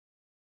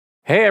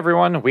Hey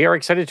everyone, we are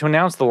excited to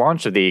announce the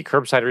launch of the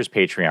Curbsiders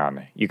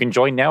Patreon. You can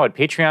join now at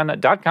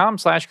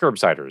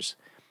patreon.com/curbsiders.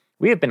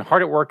 We have been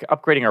hard at work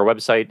upgrading our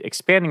website,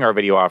 expanding our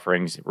video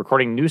offerings,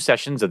 recording new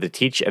sessions of the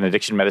Teach and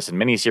Addiction Medicine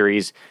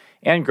miniseries,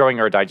 and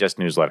growing our Digest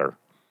newsletter.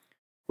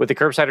 With the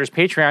Curbsiders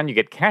Patreon, you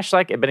get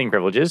cash-like admitting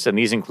privileges, and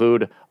these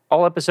include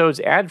all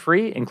episodes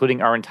ad-free,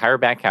 including our entire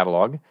back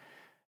catalog,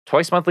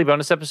 twice monthly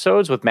bonus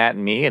episodes with Matt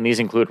and me, and these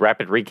include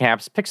rapid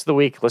recaps, picks of the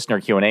week, listener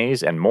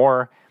Q&As, and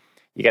more.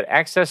 You get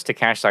access to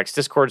Cashslack's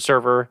Discord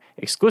server,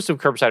 exclusive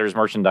Curbsiders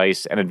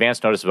merchandise, and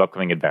advance notice of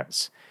upcoming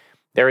events.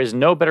 There is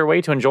no better way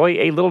to enjoy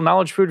a little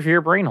knowledge food for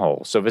your brain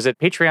hole, so visit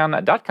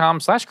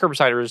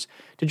patreon.com/curbsiders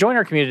to join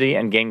our community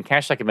and gain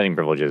Cashslack admitting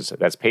privileges.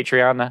 That's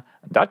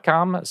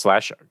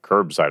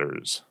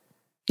patreon.com/curbsiders.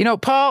 You know,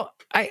 Paul,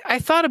 I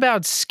thought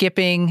about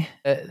skipping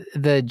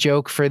the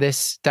joke for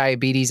this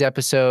diabetes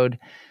episode,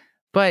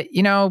 but,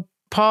 you know,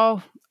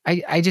 Paul,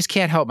 I just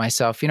can't help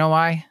myself. You know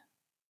why?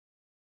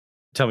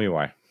 Tell me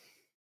why.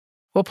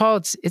 Well,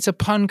 Paul, it's a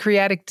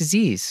pancreatic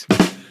disease.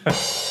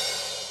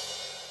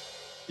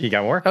 You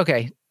got more?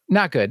 Okay,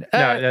 not good.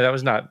 No, that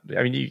was not.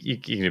 I mean, you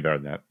can do better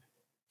than that.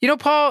 You know,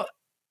 Paul,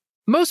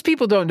 most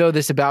people don't know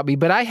this about me,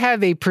 but I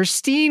have a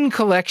pristine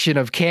collection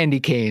of candy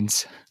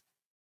canes.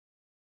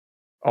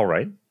 All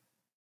right.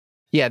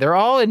 Yeah, they're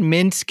all in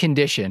mint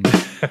condition.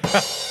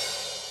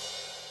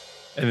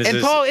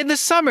 And Paul, in the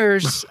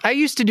summers, I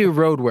used to do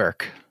road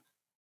work.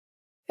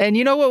 And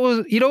you know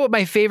what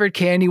my favorite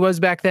candy was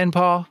back then,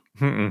 Paul?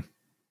 Mm-mm.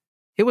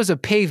 It was a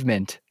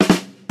pavement.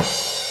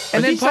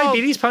 And then Paul,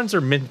 diabetes puns or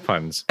mint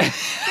puns?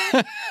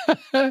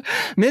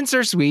 Mints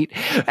are sweet.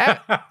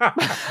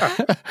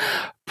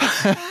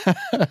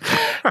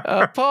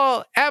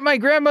 Paul, at my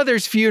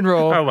grandmother's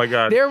funeral, oh my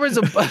God, there was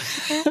a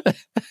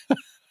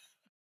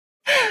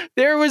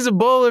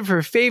bowl of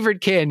her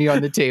favorite candy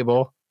on the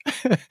table.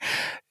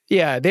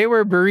 Yeah, they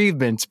were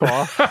bereavements,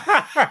 Paul.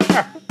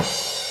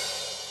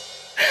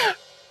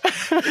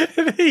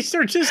 These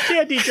are just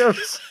candy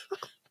jokes.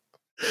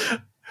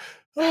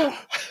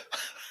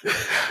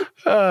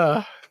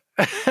 All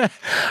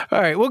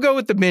right, we'll go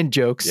with the mint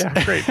jokes. Yeah,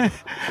 great.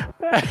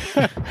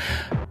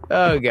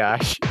 Oh,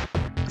 gosh.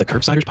 The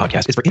Curbsiders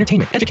podcast is for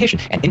entertainment, education,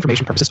 and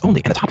information purposes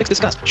only, and the topics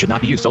discussed should not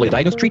be used solely to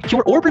diagnose, treat,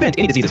 cure, or prevent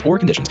any diseases or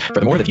conditions.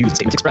 Furthermore, the views and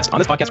statements expressed on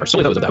this podcast are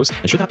solely those of those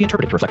and should not be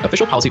interpreted to reflect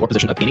official policy or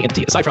position of any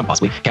entity, aside from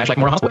possibly Cashslack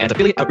Memorial Hospital and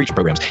affiliate outreach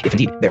programs, if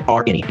indeed there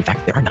are any. In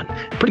fact, there are none.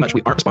 Pretty much,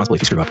 we aren't responsible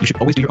if you screw up. You should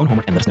always do your own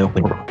homework and let us know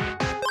when we're wrong.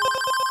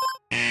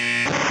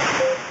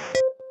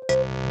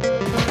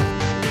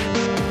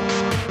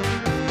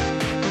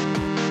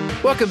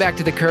 Welcome back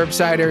to the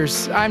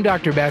Curbsiders. I'm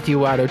Dr. Matthew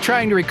Watto,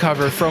 trying to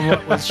recover from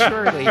what was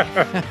surely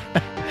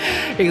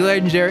a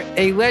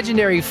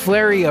legendary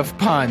flurry of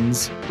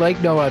puns like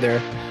no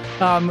other.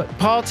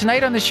 Paul,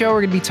 tonight on the show,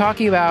 we're going to be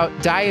talking about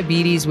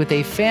diabetes with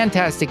a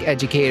fantastic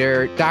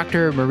educator,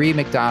 Dr. Marie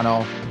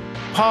McDonnell.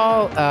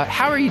 Paul,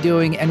 how are you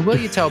doing? And will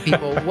you tell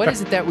people what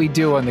is it that we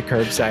do on the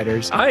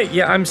Curbsiders?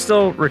 I'm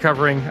still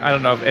recovering. I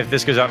don't know if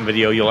this goes out in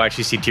video, you'll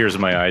actually see tears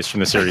in my eyes from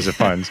the series of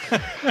puns.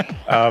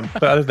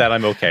 But other than that,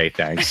 I'm okay.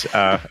 Thanks.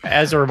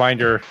 As a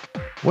reminder,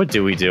 what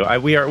do? We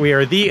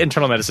are the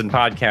internal medicine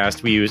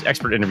podcast. We use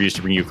expert interviews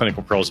to bring you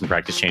clinical pearls and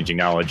practice-changing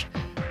knowledge.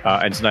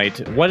 And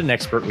tonight, what an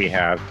expert we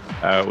have.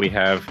 We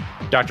have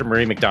Dr.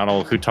 Marie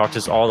McDonnell, who talked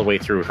us all the way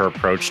through her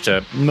approach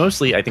to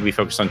mostly, I think we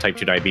focused on type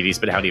 2 diabetes,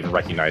 but how to even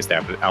recognize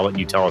that. But I'll let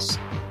you tell us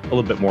a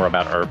little bit more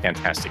about our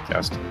fantastic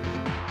test.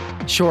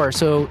 Sure.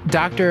 So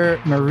Dr.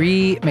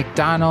 Marie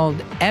McDonnell,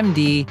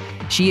 MD,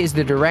 she is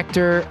the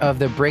director of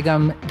the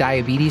Brigham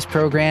Diabetes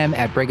Program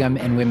at Brigham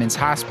and Women's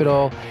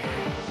Hospital.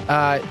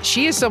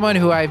 She is someone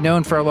who I've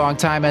known for a long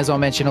time, as I'll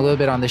mention a little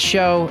bit on the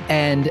show,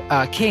 and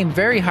came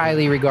very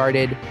highly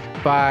regarded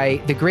by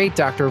the great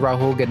Dr.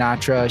 Rahul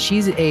Ganatra.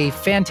 She's a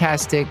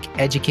fantastic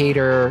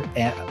educator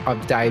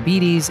of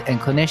diabetes and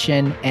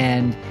clinician,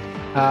 and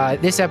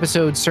this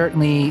episode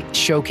certainly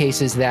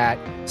showcases that.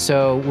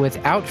 So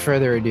without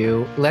further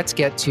ado, let's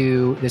get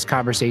to this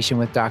conversation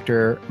with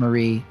Dr.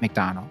 Marie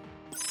McDonnell.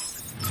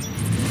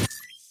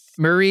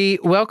 Marie,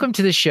 welcome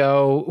to the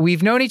show.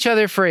 We've known each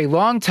other for a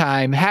long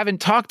time,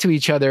 haven't talked to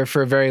each other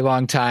for a very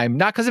long time,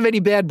 not because of any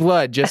bad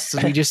blood,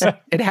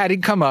 it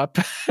hadn't come up.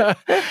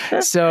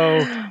 So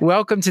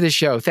welcome to the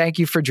show. Thank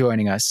you for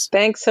joining us.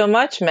 Thanks so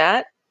much,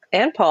 Matt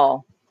and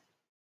Paul.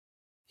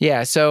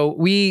 Yeah, so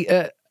we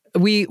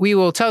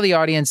will tell the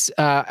audience,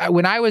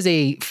 when I was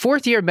a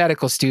fourth-year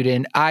medical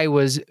student, I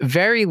was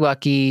very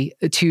lucky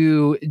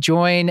to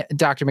join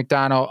Dr.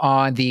 McDonnell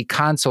on the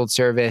consult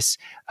service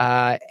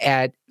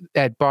at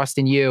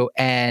Boston U,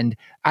 and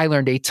I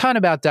learned a ton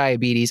about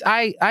diabetes.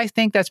 I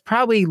think that's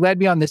probably led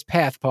me on this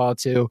path, Paul,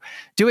 to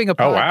doing a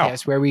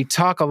podcast where we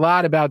talk a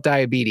lot about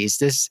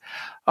diabetes,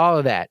 all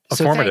of that.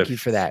 So thank you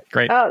for that.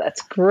 Great. Oh,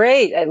 that's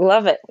great. I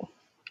love it.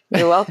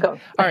 You're welcome.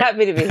 I'm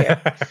happy to be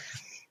here.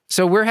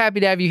 So we're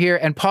happy to have you here,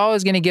 and Paul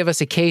is going to give us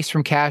a case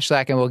from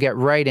Cashslack, and we'll get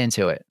right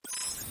into it.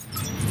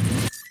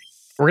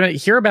 We're going to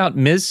hear about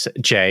Ms.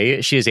 J.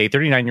 She is a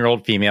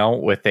 39-year-old female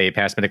with a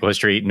past medical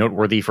history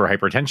noteworthy for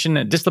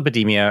hypertension,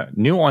 dyslipidemia,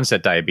 new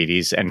onset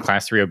diabetes, and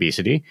class 3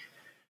 obesity.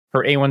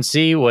 Her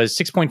A1C was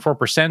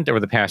 6.4% over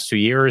the past 2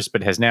 years,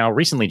 but has now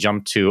recently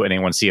jumped to an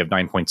A1C of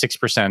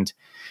 9.6%.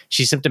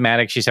 She's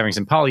symptomatic. She's having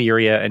some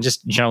polyuria and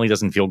just generally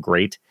doesn't feel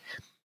great.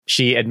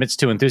 She admits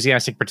to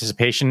enthusiastic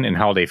participation in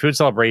holiday food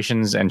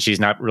celebrations, and she's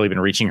not really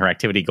been reaching her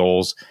activity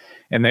goals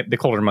in the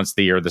colder months of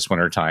the year this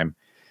winter time.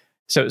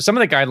 So some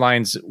of the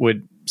guidelines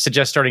would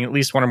suggest starting at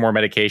least one or more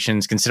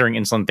medications, considering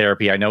insulin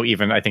therapy. I know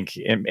I think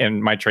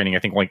in my training, I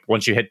think like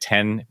once you hit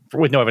 10,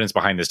 with no evidence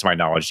behind this to my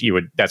knowledge,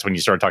 that's when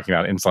you start talking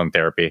about insulin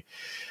therapy.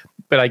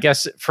 But I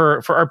guess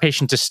for our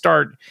patient to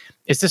start,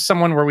 is this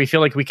someone where we feel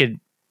like we could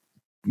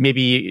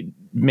maybe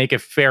make a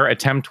fair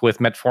attempt with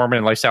metformin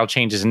and lifestyle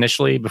changes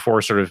initially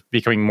before sort of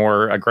becoming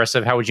more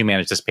aggressive? How would you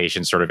manage this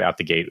patient sort of out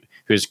the gate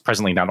who's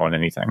presently not on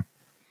anything?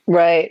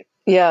 Right.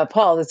 Yeah,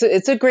 Paul,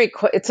 it's a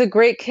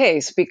great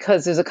case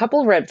because there's a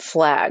couple red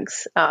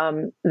flags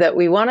that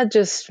we want to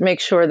just make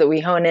sure that we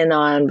hone in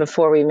on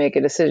before we make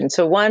a decision.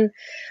 So one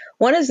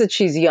is that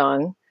she's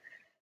young.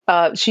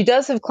 She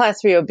does have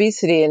class 3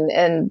 obesity,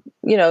 and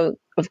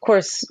of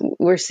course,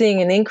 we're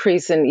seeing an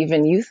increase in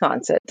even youth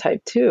onset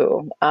type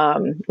 2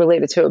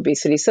 related to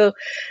obesity. So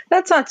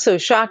that's not so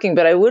shocking,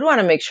 but I would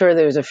want to make sure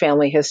there's a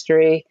family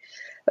history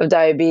of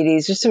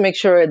diabetes just to make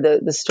sure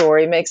the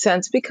story makes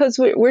sense, because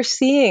we're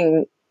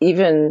seeing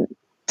even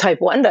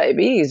type 1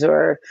 diabetes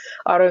or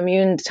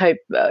autoimmune type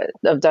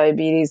of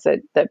diabetes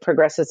that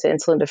progresses to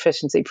insulin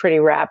deficiency pretty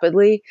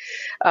rapidly.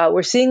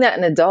 We're seeing that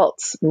in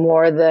adults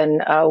more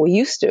than we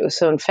used to.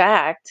 So in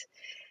fact,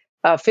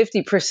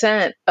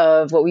 50%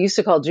 of what we used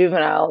to call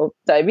juvenile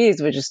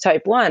diabetes, which is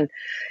type 1,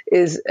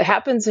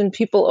 happens in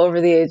people over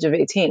the age of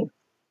 18.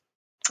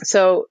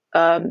 So,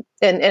 and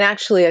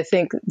actually, I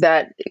think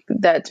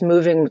that's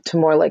moving to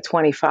more like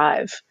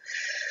 25.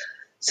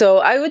 So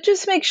I would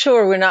just make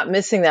sure we're not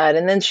missing that.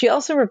 And then she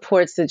also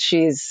reports that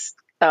she's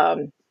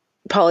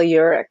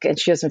polyuric and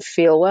she doesn't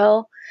feel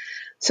well.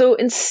 So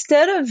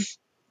instead of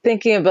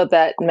thinking about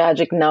that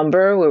magic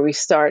number where we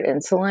start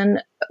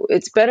insulin,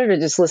 it's better to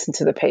just listen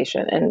to the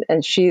patient.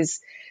 And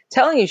she's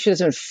telling you she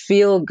doesn't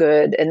feel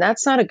good, and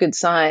that's not a good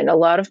sign. A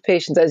lot of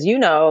patients, as you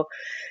know,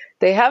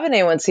 they have an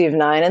A1C of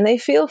 9 and they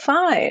feel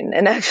fine.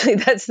 And actually,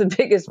 that's the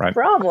biggest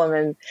problem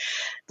in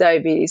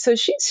diabetes. So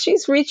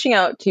she's reaching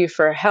out to you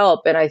for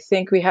help, and I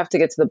think we have to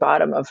get to the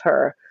bottom of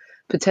her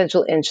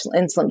potential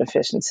insulin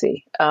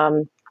deficiency.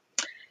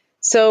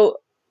 So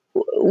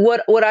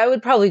what I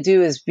would probably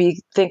do is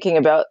be thinking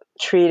about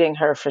treating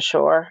her for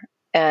sure.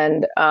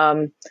 And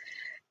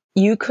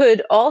you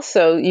could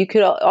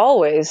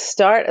always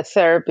start a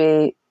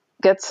therapy,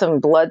 get some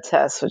blood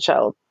tests, which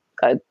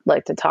I'd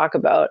like to talk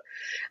about,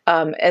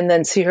 and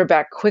then see her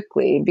back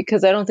quickly,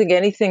 because I don't think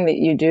anything that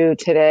you do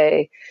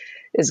today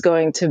is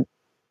going to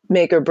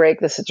make or break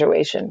the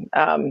situation.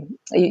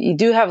 You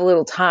do have a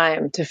little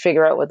time to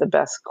figure out what the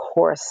best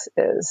course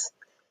is.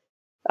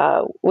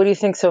 What do you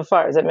think so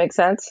far? Does that make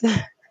sense?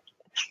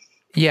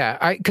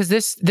 Yeah, because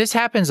this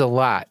happens a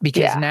lot,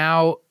 because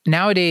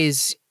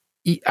nowadays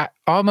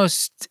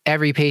almost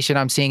every patient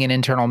I'm seeing in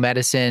internal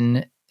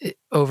medicine,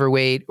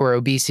 overweight or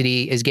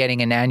obesity, is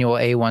getting an annual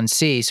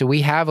A1C. So we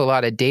have a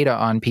lot of data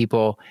on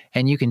people,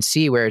 and you can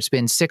see where it's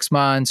been 6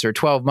 months or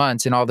 12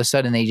 months, and all of a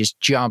sudden they just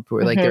jump,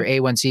 where like their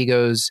A1C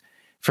goes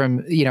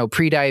from,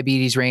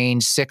 pre-diabetes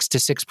range 6 to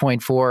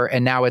 6.4,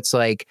 and now it's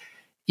like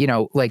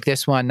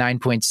this one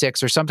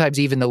 9.6, or sometimes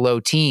even the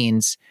low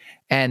teens.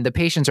 And the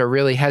patients are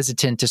really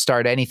hesitant to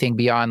start anything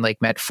beyond like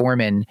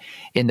metformin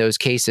in those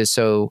cases.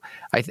 So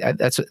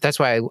that's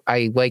why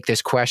I like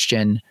this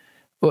question.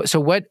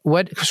 So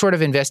what sort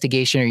of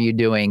investigation are you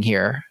doing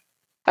here?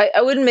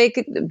 I wouldn't make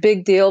it a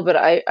big deal, but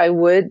I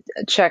would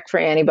check for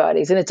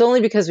antibodies. And it's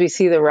only because we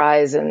see the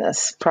rise in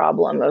this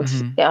problem of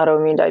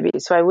autoimmune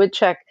diabetes. So I would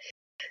check.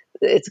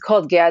 It's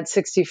called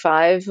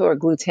GAD65, or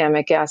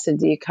glutamic acid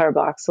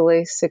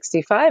decarboxylase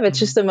 65. It's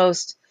just the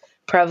most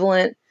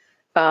prevalent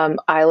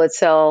islet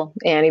cell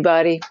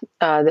antibody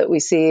that we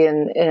see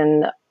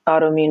in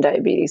autoimmune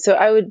diabetes. So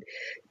I would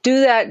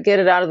do that, get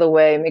it out of the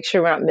way, make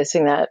sure we're not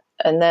missing that.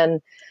 And then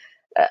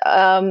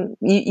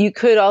you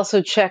could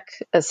also check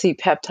a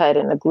C-peptide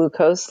and a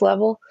glucose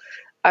level.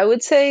 I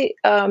would say,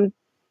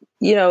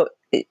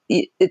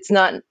 it's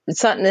not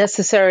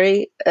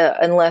necessary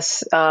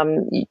unless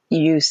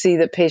you see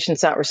the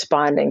patient's not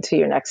responding to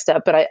your next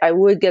step. But I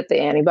would get the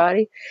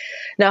antibody.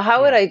 Now,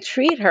 how would I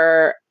treat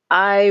her?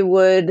 I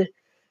would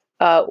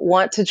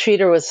want to treat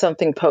her with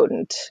something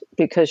potent,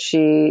 because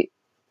she,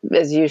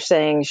 as you're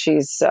saying,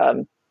 she's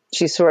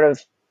sort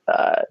of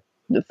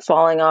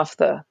falling off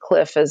the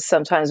cliff, as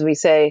sometimes we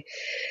say.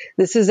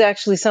 This is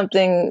actually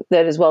something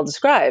that is well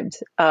described.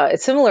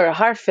 It's similar to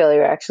heart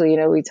failure, actually.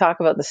 We talk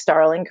about the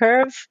Starling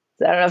curve.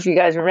 I don't know if you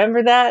guys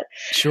remember that.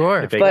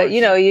 Sure. But,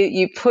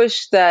 you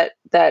push that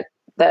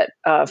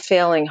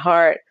failing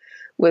heart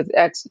with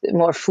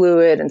more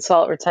fluid and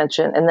salt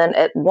retention. And then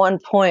at one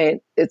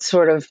point, it's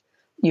sort of,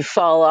 you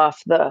fall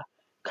off the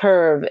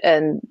curve,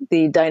 and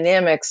the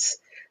dynamics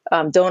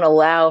don't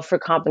allow for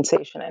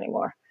compensation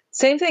anymore.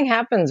 Same thing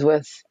happens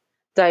with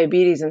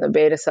diabetes in the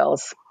beta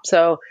cells.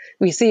 So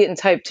we see it in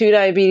type 2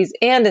 diabetes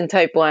and in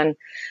type 1.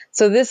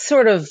 So this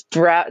sort of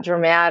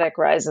dramatic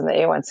rise in the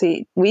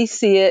A1C, we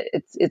see it.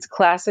 It's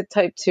classic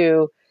type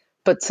 2,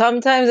 but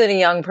sometimes in a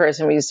young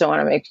person, we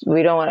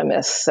don't want to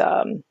miss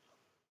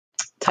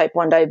type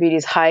 1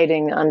 diabetes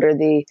hiding under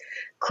the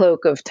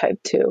cloak of type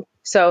 2.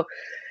 So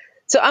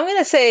I'm going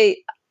to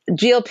say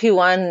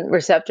GLP-1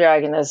 receptor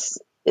agonist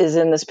is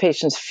in this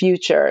patient's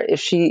future if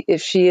she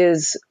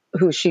is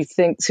who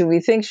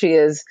we think she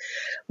is,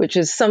 which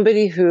is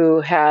somebody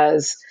who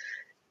has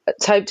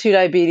type 2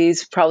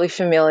 diabetes, probably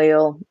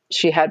familial.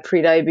 She had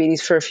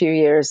prediabetes for a few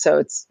years, so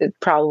it's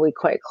probably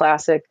quite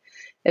classic.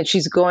 And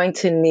she's going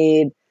to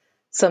need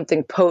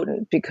something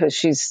potent because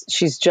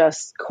she's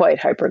just quite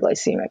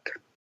hyperglycemic.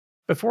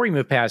 Before we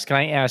move past, can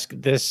I ask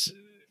this,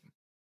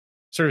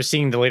 sort of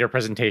seeing the later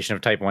presentation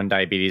of type 1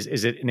 diabetes,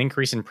 is it an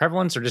increase in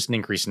prevalence or just an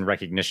increase in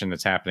recognition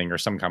that's happening, or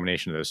some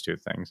combination of those two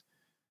things?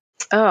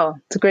 Oh,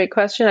 it's a great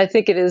question. I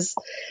think it is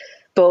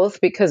both,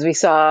 because we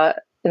saw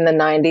in the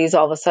 90s,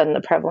 all of a sudden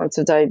the prevalence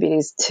of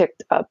diabetes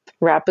ticked up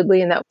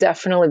rapidly. And that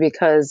definitely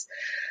because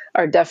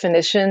our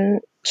definition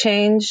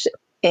changed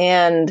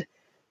and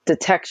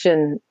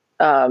detection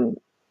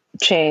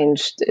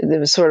changed. There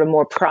was sort of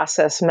more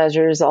process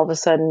measures all of a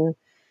sudden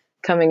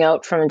coming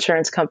out from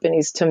insurance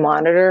companies to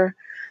monitor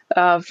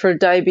for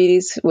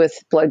diabetes with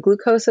blood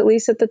glucose, at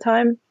least at the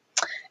time.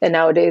 And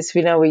nowadays,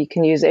 we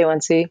can use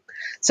A1C.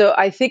 So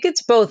I think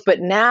it's both. But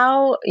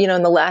now,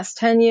 in the last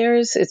 10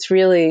 years, it's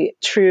really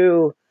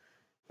true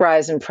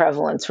rise in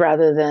prevalence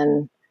rather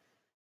than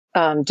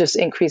just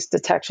increased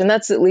detection.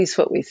 That's at least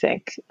what we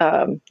think.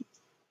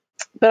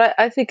 But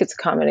I think it's a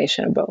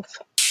combination of both.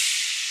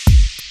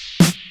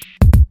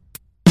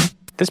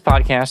 This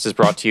podcast is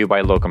brought to you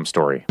by Locum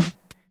Story.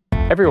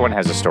 Everyone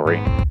has a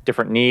story,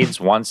 different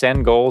needs, wants,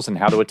 and goals, and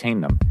how to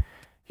attain them.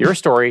 Your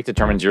story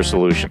determines your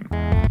solution.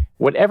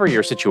 Whatever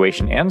your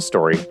situation and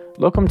story,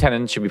 locum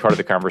tenens should be part of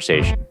the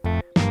conversation.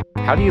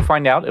 How do you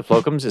find out if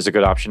locums is a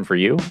good option for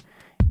you?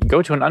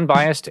 Go to an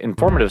unbiased,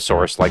 informative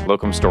source like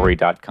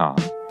locumstory.com.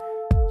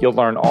 You'll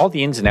learn all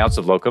the ins and outs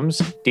of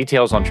locums,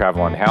 details on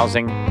travel and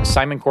housing,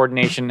 assignment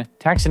coordination,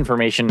 tax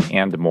information,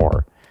 and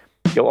more.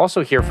 You'll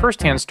also hear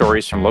firsthand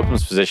stories from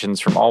locums physicians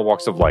from all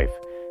walks of life,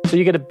 so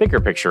you get a bigger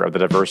picture of the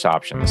diverse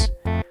options.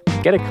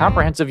 Get a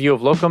comprehensive view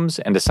of locums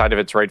and decide if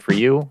it's right for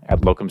you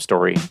at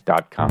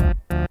locumstory.com.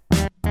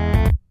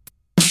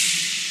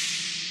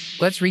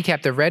 Let's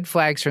recap. The red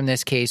flags from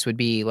this case would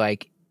be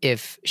like,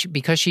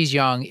 because she's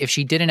young, if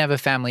she didn't have a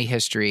family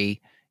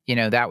history,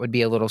 that would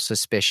be a little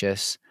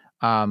suspicious.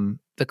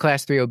 The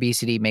class 3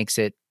 obesity makes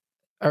it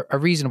a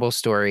reasonable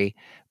story,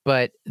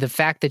 but the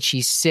fact that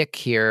she's sick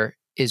here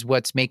is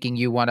what's making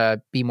you want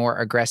to be more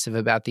aggressive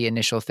about the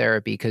initial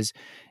therapy, because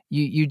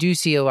you do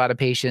see a lot of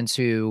patients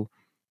who,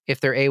 if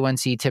their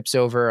A1C tips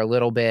over a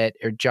little bit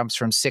or jumps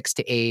from 6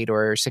 to 8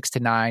 or 6 to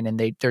 9,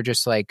 and they're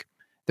just like,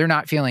 they're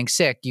not feeling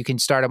sick, you can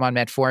start them on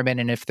metformin.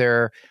 And if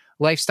their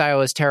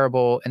lifestyle is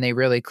terrible and they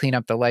really clean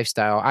up the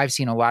lifestyle, I've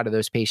seen a lot of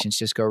those patients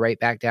just go right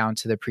back down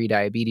to the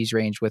pre-diabetes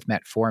range with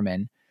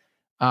metformin.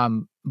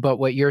 But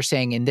what you're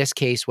saying in this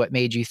case, what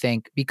made you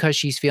think because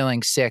she's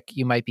feeling sick,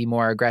 you might be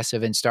more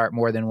aggressive and start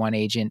more than one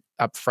agent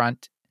up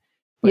front?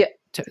 Yeah.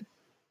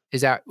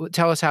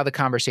 Tell us how the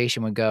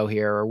conversation would go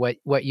here, or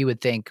what you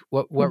would think.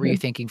 What were you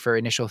thinking for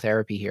initial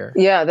therapy here?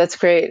 Yeah, that's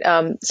great.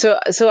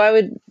 So I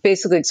would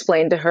basically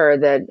explain to her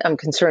that I'm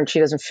concerned she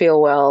doesn't feel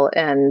well,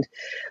 and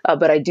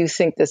but I do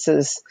think this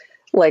is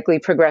likely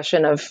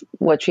progression of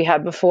what she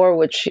had before,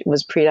 which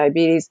was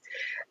prediabetes.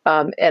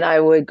 And I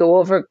would go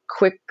over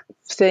quick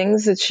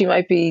things that she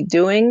might be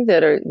doing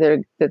that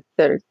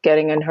are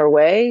getting in her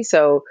way.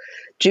 So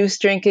juice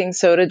drinking,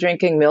 soda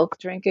drinking, milk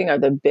drinking are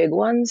the big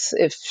ones.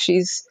 If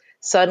she's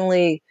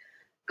suddenly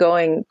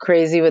going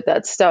crazy with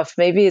that stuff,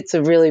 maybe it's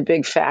a really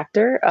big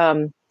factor.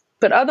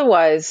 But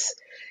otherwise,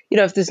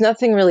 if there's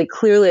nothing really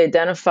clearly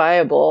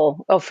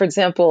identifiable, for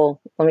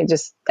example, let me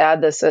just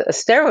add this, a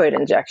steroid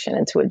injection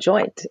into a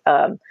joint.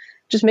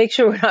 Just make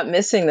sure we're not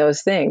missing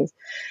those things.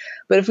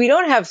 But if we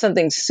don't have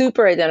something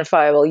super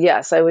identifiable,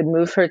 yes, I would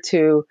move her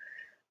to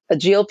a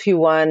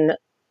GLP-1,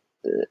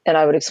 and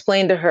I would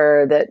explain to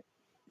her that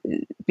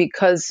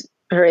because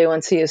her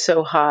A1C is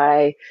so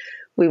high,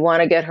 we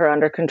want to get her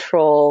under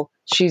control.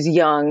 She's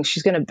young.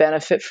 She's going to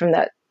benefit from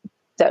that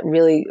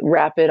really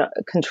rapid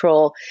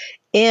control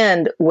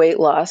and weight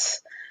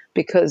loss,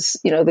 because,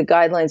 the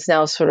guidelines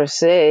now sort of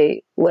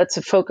say, let's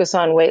focus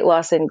on weight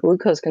loss and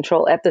glucose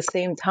control at the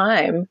same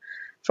time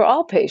for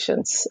all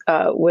patients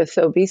with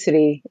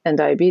obesity and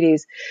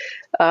diabetes.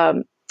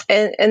 And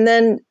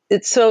then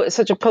it's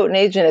such a potent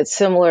agent. It's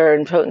similar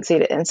in potency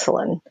to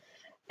insulin,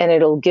 and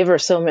it'll give her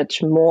so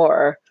much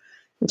more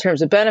in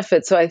terms of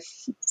benefits. So I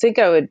think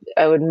I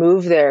would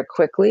move there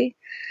quickly.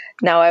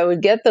 Now I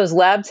would get those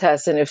lab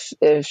tests, and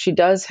if she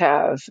does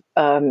have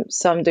some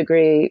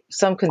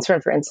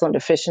concern for insulin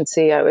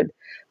deficiency, I would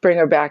bring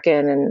her back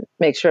in and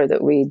make sure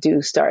that we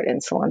do start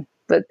insulin.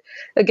 But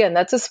again,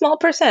 that's a small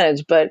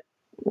percentage, but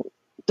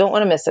Don't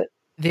want to miss it.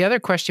 The other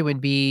question would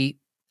be,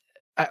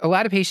 a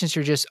lot of patients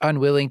are just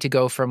unwilling to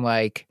go from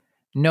like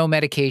no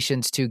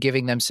medications to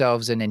giving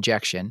themselves an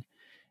injection.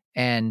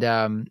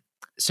 And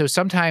so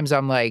sometimes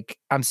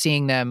I'm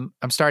seeing them,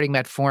 I'm starting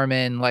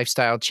metformin,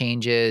 lifestyle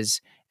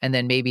changes, and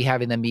then maybe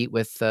having them meet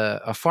with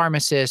a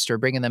pharmacist or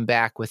bringing them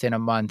back within a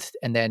month.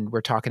 And then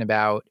we're talking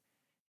about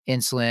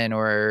insulin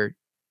or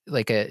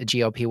like a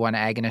GLP-1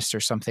 agonist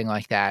or something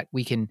like that.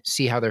 We can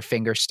see how their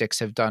finger sticks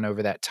have done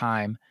over that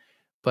time.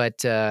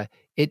 But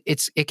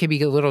it can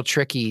be a little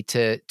tricky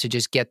to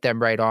just get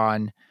them right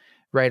on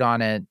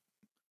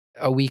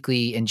a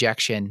weekly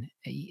injection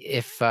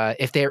if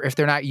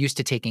they're not used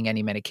to taking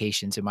any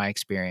medications, in my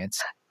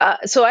experience.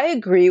 So I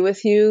agree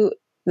with you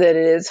that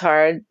it is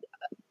hard.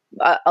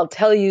 I'll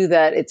tell you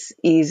that it's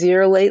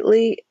easier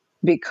lately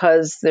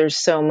because there's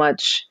so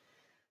much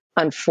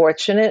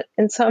unfortunate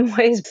in some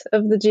ways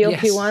of the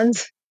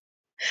GLP-1s,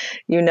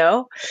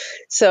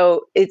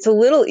 So it's a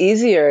little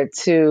easier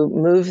to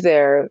move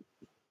there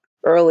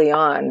early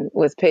on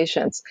with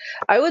patients.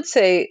 I would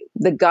say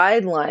the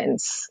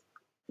guidelines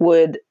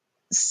would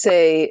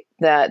say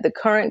that the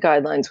current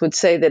guidelines would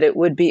say that it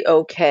would be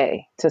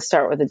okay to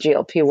start with a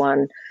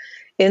GLP-1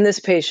 in this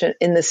patient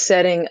in the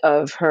setting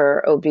of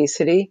her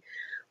obesity.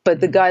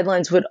 But the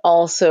guidelines would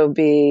also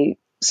be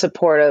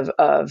supportive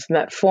of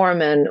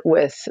metformin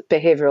with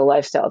behavioral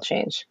lifestyle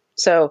change.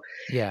 So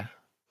yeah,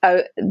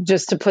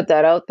 just to put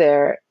that out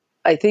there,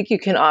 I think you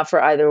can offer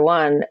either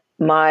one.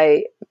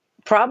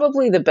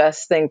 Probably the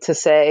best thing to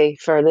say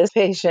for this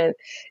patient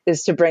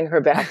is to bring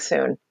her back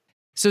soon.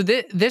 So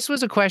this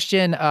was a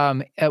question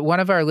one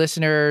of our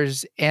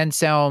listeners,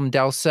 Anselm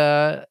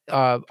Delsa,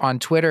 on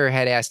Twitter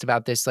had asked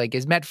about this. Like,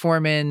 is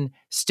metformin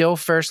still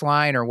first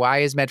line, or why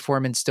is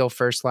metformin still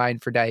first line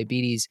for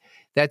diabetes?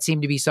 That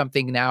seemed to be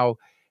something now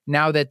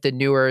that the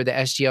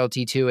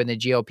SGLT2 and the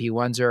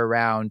GLP-1s are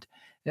around.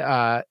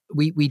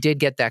 We did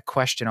get that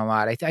question a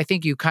lot. I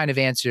think you kind of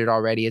answered it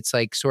already. It's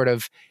like sort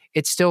of,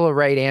 it's still a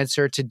right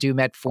answer to do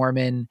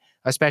metformin,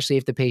 especially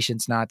if the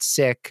patient's not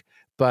sick.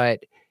 But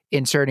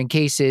in certain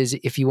cases,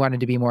 if you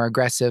wanted to be more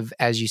aggressive,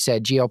 as you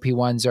said,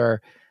 GLP-1s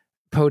are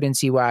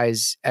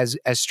potency-wise as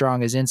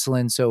strong as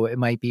insulin, so it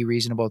might be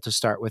reasonable to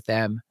start with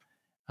them.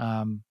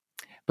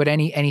 But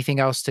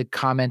anything else to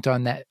comment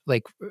on that?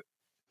 Like,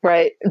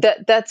 right.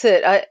 That's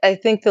it. I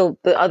think the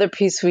other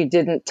piece we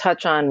didn't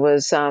touch on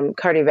was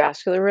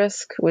cardiovascular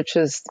risk, which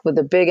is with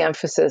a big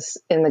emphasis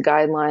in the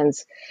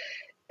guidelines.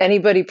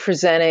 Anybody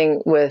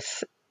presenting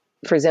with,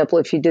 for example,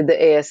 if you did the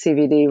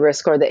ASCVD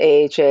risk score, the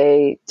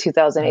AHA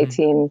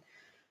 2018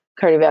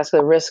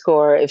 cardiovascular risk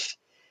score, if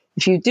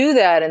you do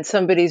that and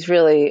somebody's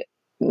really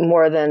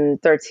more than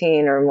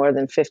 13 or more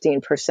than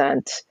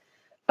 15%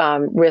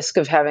 risk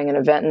of having an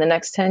event in the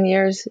next 10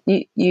 years,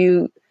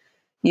 you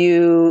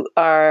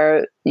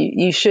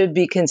should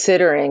be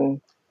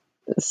considering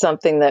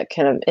something that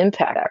can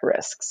impact that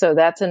risk. So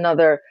that's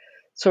another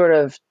sort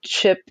of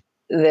chip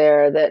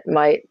there that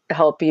might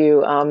help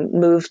you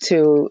move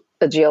to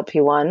a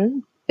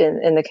GLP-1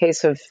 in the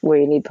case of where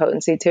you need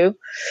potency too.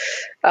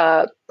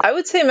 I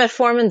would say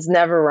metformin's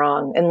never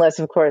wrong, unless,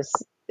 of course,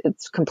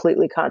 it's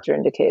completely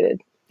contraindicated.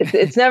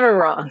 It's never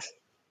wrong.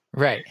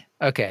 Right.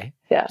 Okay.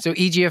 Yeah. So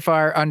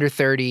EGFR under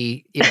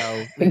 30,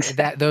 Exactly.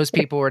 that those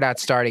people were not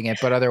starting it,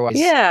 but otherwise,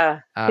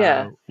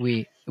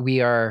 we're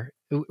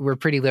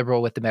pretty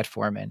liberal with the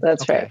metformin.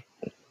 That's right.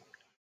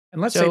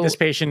 And let's say this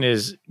patient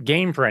is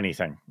game for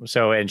anything.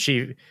 So, and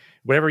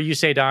whatever you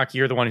say, doc,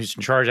 you're the one who's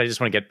in charge. I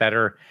just want to get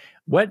better.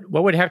 What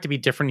would have to be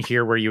different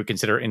here where you would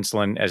consider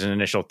insulin as an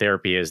initial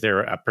therapy? Is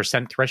there a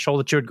percent threshold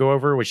that you would go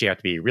over? Would you have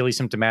to be really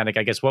symptomatic?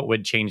 I guess what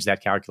would change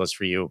that calculus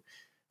for you,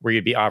 where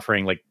you'd be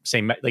offering, like,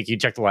 say, like you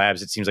check the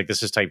labs, it seems like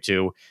this is type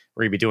 2,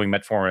 where you'd be doing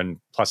metformin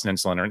plus an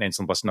insulin or an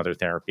insulin plus another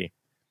therapy?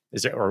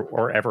 Is there,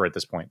 or ever at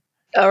this point?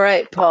 All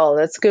right, Paul,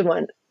 that's a good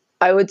one.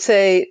 I would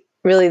say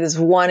really there's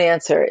one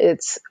answer.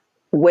 It's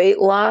weight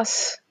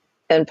loss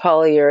and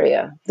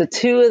polyuria. The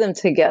two of them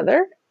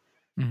together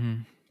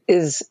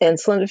is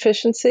insulin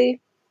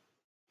deficiency,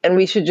 and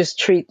we should just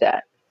treat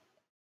that.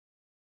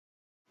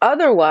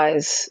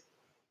 Otherwise,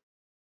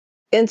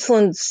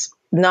 insulin's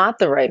not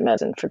the right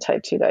medicine for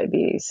type 2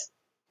 diabetes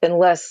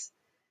unless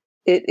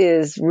it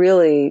is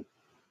really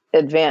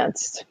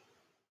advanced.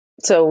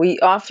 So we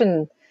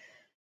often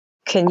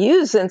can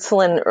use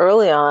insulin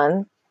early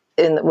on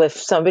if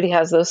somebody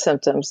has those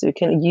symptoms. You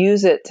can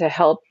use it to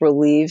help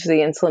relieve the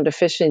insulin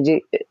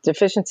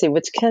deficiency,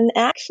 which can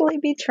actually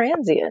be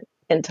transient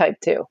in type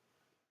 2,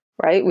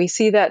 right? We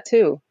see that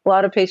too. A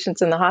lot of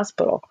patients in the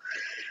hospital.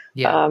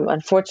 Yeah.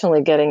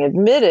 Unfortunately, getting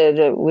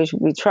admitted,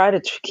 we try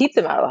to keep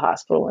them out of the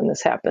hospital when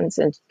this happens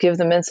and give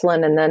them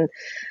insulin. And then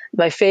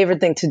my favorite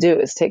thing to do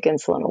is take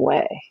insulin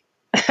away.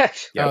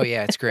 Oh,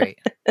 yeah, it's great.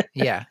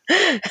 Yeah.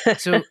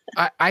 So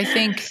I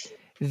think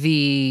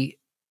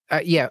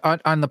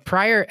on the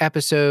prior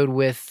episode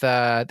with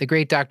the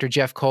great Dr.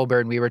 Jeff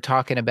Colburn, we were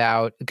talking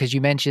about, because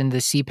you mentioned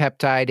the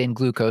C-peptide and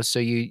glucose. So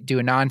you do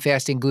a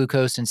non-fasting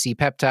glucose and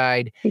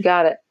C-peptide. You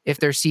got it. If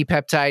their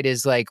C-peptide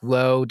is like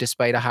low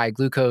despite a high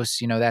glucose,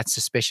 that's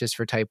suspicious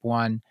for type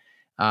 1.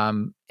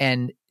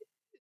 And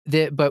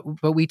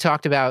but we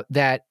talked about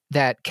that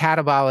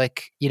catabolic,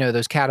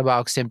 those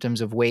catabolic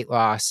symptoms of weight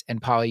loss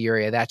and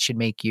polyuria, that should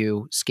make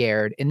you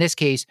scared. In this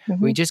case,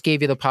 we just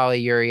gave you the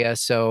polyuria,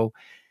 so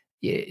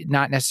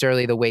not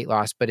necessarily the weight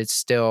loss, but it's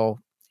still,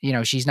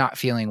 she's not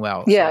feeling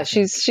well. Yeah,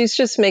 so she's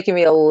just making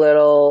me a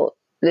little,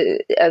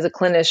 as a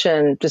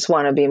clinician, just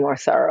want to be more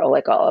thorough,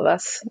 like all of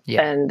us.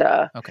 Yeah. And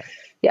okay.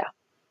 Yeah.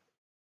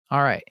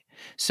 All right.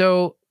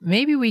 So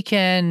maybe we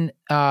can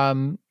go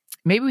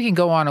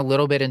on a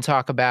little bit and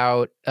talk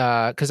about,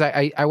 because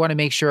I want to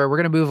make sure we're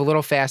going to move a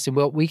little fast, and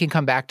we can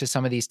come back to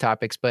some of these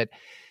topics. But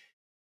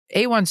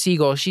A1C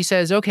goal, she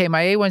says, okay,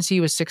 my A1C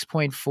was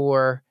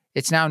 6.4.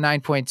 It's now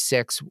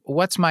 9.6.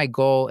 What's my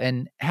goal?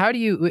 And how do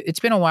you, it's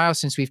been a while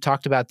since we've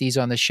talked about these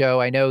on the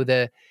show. I know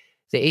the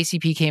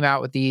ACP came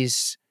out with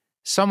these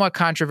somewhat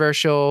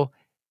controversial,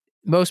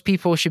 most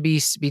people should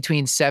be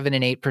between 7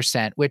 and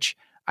 8%, which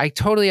I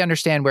totally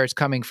understand where it's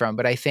coming from.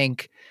 But I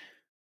think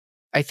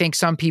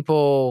some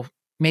people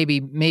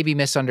maybe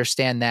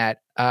misunderstand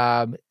that.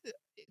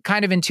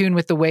 Kind of in tune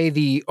with the way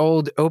the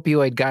old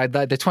opioid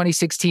guideline, the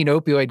 2016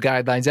 opioid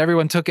guidelines,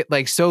 everyone took it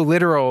like so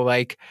literal,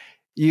 like,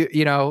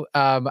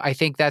 I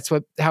think that's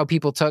how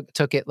people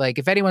took it. Like,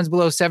 if anyone's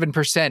below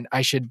 7%,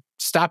 I should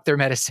stop their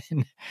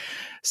medicine.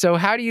 So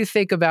how do you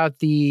think about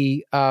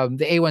the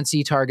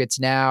A1C targets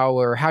now,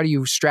 or how do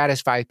you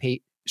stratify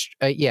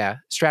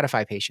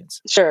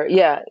patients? Sure.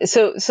 Yeah.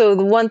 So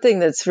the one thing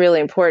that's really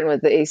important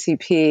with the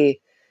ACP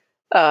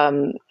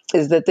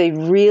is that they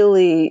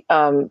really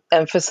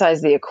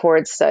emphasize the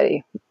Accord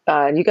study.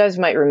 You guys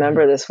might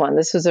remember this one.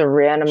 This was a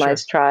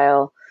randomized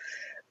trial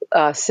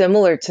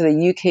similar to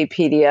the UK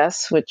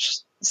PDS,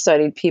 which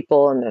studied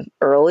people in the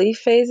early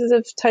phases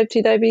of type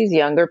 2 diabetes,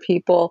 younger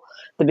people,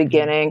 the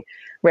beginning,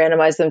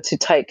 randomized them to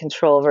tight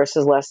control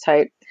versus less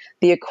tight.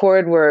 The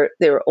Accord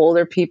they were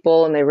older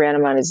people, and they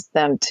randomized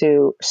them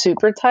to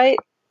super tight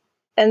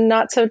and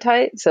not so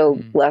tight, so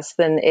less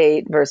than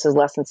 8 versus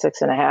less than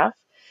 6.5.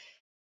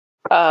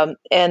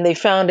 And they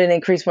found an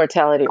increased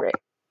mortality rate.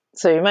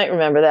 So you might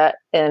remember that.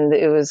 And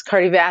it was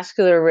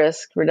cardiovascular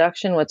risk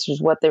reduction, which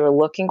is what they were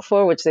looking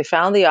for, which they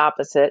found the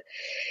opposite.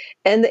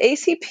 And the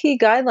ACP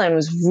guideline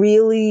was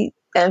really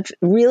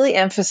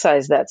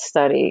emphasized that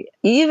study,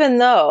 even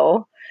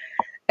though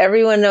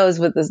everyone knows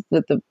with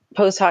the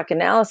post hoc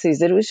analyses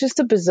that it was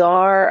just a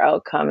bizarre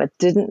outcome. It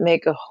didn't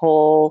make a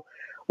whole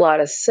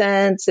lot of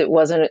sense. It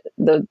wasn't,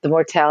 the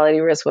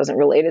mortality risk wasn't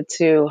related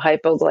to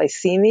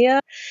hypoglycemia,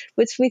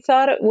 which we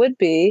thought it would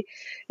be.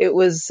 It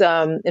was,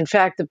 in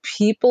fact,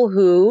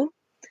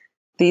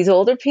 these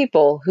older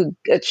people who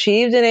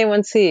achieved an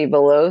A1C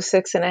below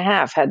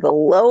 6.5 had the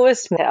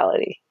lowest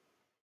mortality.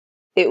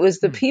 It was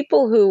the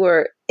people who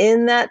were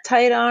in that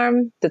tight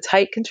arm, the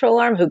tight control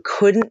arm, who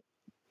couldn't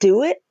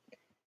do it.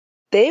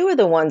 They were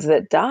the ones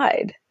that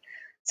died.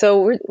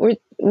 So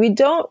we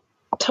don't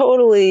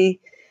totally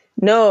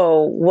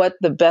know what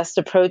the best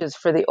approach is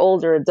for the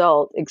older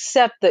adult,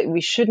 except that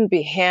we shouldn't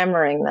be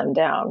hammering them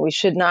down. We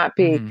should not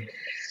be,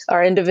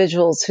 our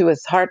individuals who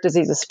with heart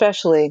disease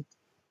especially,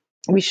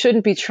 we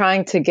shouldn't be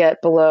trying to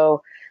get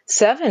below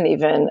 7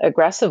 even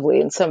aggressively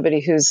in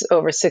somebody who's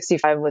over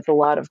 65 with a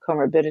lot of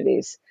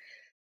comorbidities.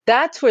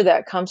 That's where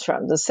that comes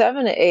from. The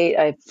 7 to 8,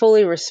 I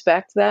fully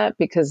respect that,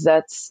 because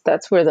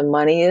that's where the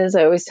money is.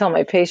 I always tell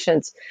my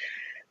patients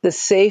the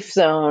safe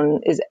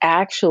zone is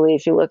actually,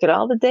 if you look at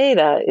all the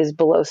data, is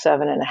below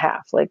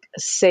 7.5, like a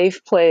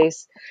safe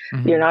place.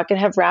 You're not going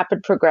to have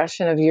rapid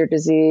progression of your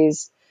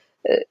disease,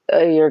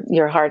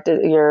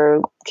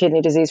 your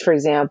kidney disease, for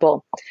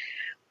example.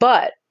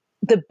 But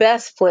the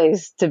best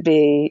place to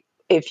be,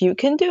 if you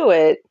can do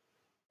it,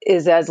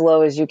 is as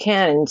low as you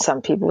can. And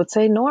some people would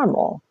say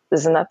normal.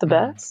 Isn't that the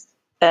best?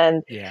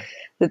 And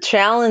the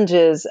challenge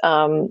is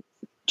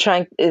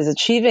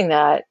achieving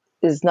that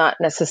is not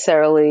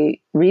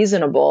necessarily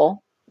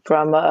reasonable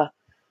from a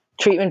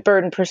treatment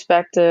burden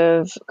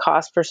perspective,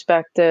 cost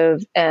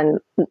perspective, and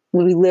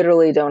we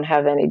literally don't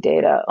have any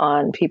data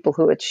on people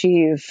who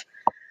achieve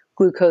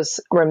glucose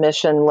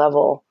remission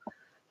level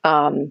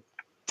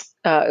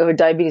or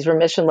diabetes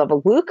remission level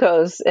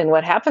glucose and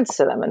what happens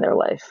to them in their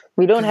life.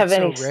 We don't have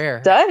any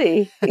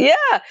study. Yeah.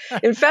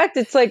 In fact,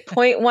 it's like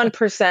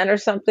 0.1% or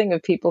something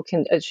of people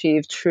can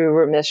achieve true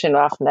remission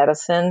off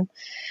medicine.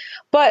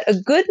 But a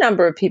good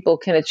number of people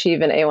can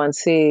achieve an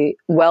A1C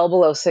well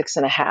below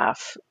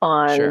 6.5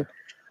 on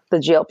the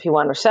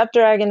GLP-1 receptor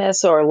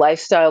agonist or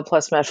lifestyle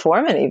plus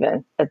metformin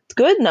even. A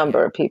good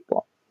number of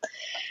people.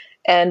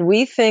 And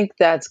we think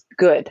that's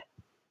good.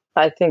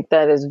 I think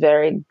that is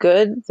very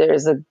good.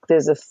 There's a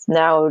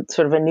now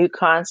sort of a new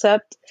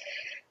concept.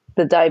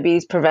 The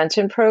diabetes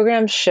prevention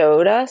program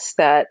showed us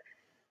that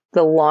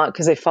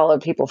because they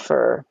followed people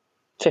for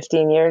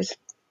 15 years,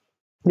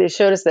 they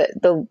showed us that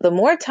the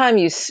more time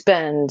you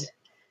spend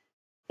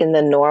in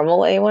the normal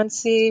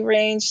A1C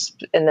range,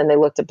 and then they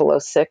looked at below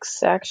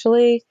 6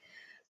 actually,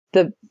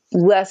 the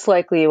less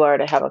likely you are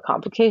to have a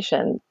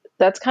complication.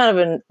 That's kind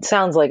of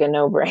sounds like a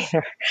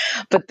no-brainer,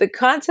 but the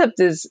concept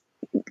is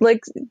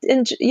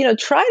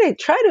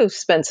try to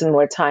spend some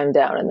more time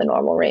down in the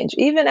normal range,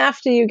 even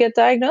after you get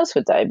diagnosed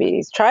with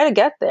diabetes. Try to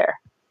get there.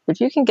 If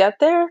you can get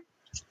there,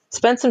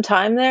 spend some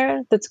time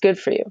there. That's good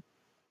for you.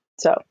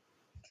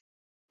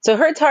 So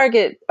her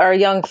target, our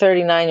young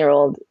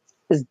 39-year-old,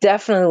 is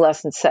definitely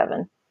less than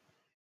 7.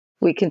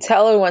 We can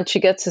tell her once she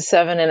gets to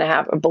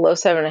 7.5 or below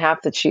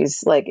 7.5 that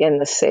she's like in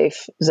the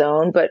safe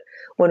zone. But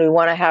when we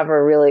want to have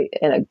her really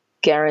in a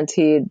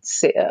guaranteed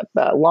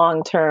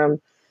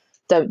long-term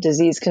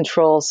disease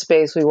control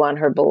space, we want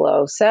her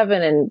below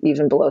 7 and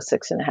even below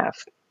 6.5.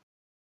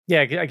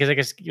 Yeah,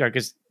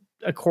 because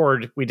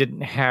Accord, we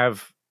didn't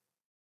have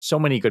so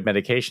many good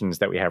medications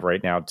that we have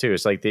right now too.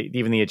 It's like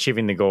even the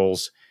achieving the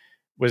goals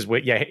was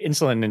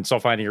insulin and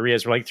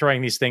sulfonylureas were like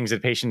throwing these things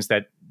at patients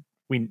that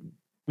we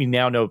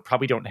now know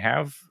probably don't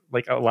have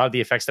like a lot of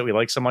the effects that we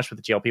like so much with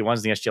the GLP-1s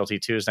and the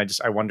SGLT2s. And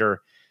I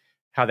wonder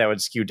how that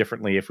would skew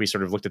differently if we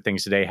sort of looked at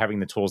things today, having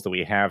the tools that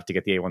we have to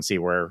get the A1C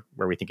where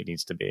we think it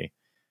needs to be.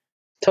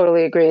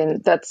 Totally agree.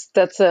 And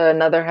that's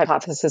another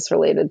hypothesis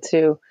related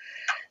to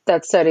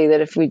that study, that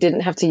if we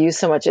didn't have to use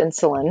so much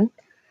insulin,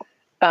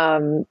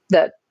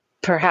 that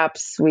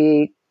perhaps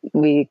we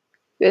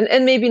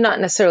and maybe not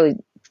necessarily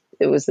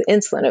it was the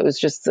insulin, it was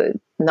just the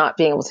not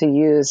being able to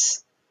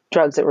use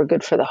drugs that were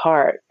good for the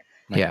heart.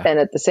 Yeah. And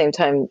at the same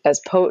time as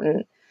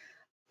potent,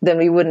 then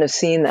we wouldn't have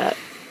seen that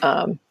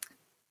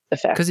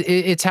effect. Because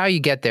it's how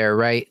you get there,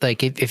 right?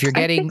 Like if you're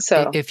getting,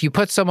 if you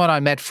put someone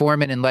on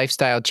metformin and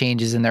lifestyle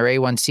changes and their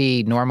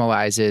A1C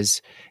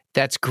normalizes,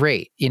 that's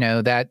great.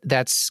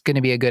 That's going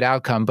to be a good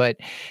outcome. But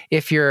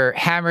if you're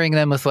hammering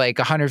them with like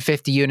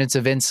 150 units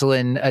of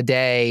insulin a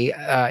day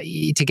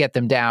to get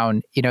them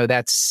down,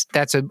 that's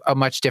a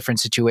much different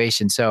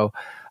situation. So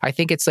I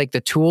think it's like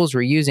the tools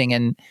we're using,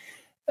 and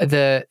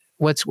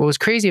what was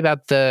crazy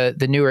about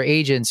the newer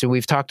agents, and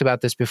we've talked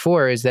about this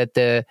before, is that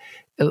the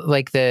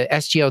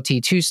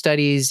SGLT2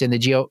 studies and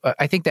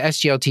I think the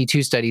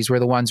SGLT2 studies were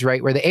the ones,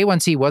 right, where the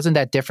A1C wasn't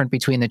that different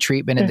between the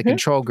treatment and the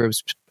control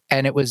groups.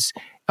 And it was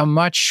a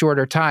much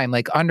shorter time,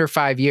 like under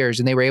 5 years,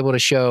 and they were able to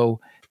show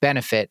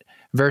benefit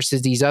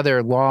versus these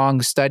other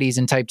long studies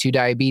in type 2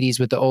 diabetes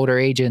with the older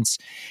agents.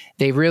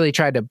 They really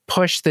tried to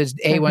push the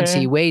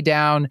A1C way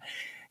down,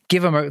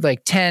 give them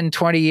like 10,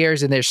 20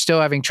 years, and they're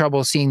still having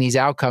trouble seeing these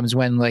outcomes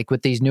when, like,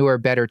 with these newer,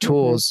 better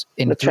tools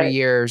in That's 3 right.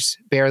 years,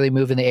 barely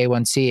moving the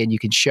A1C, and you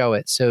can show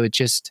it. So it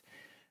just,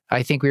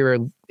 I think we were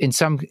in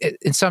some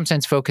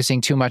sense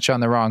focusing too much on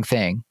the wrong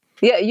thing.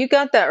 Yeah, you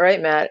got that right,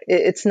 Matt.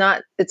 It's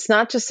not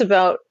just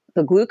about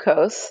the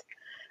glucose.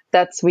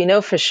 We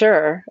know for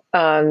sure.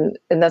 And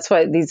that's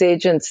why these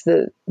agents,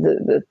 the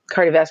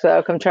cardiovascular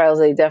outcome trials,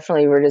 they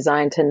definitely were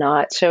designed to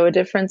not show a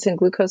difference in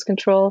glucose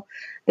control.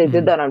 They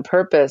did that on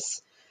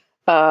purpose,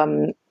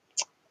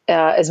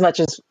 as much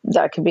as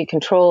that could be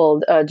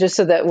controlled, just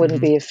so that wouldn't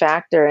be a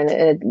factor. And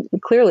it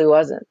clearly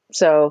wasn't.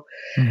 So,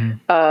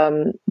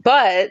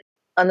 but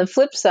on the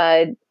flip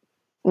side,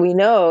 we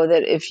know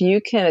that if you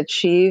can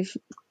achieve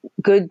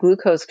good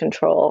glucose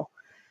control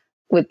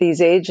with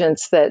these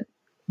agents that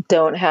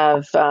don't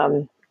have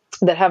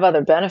that have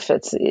other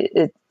benefits,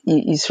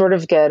 you sort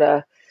of get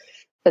a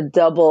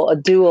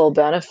dual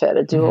benefit,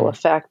 a dual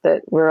effect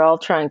that we're all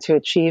trying to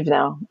achieve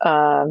now.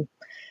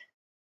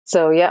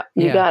 So yeah,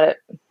 you got it.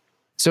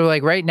 So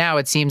like right now,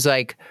 it seems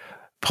like,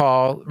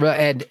 Paul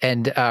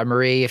and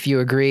Marie, if you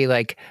agree,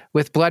 like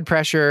with blood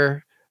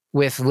pressure,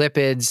 with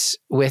lipids,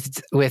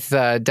 with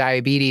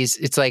diabetes,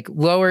 it's like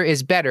lower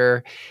is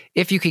better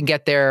if you can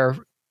get there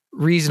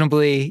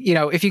reasonably,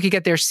 if you could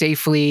get there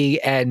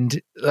safely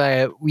and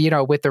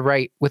with the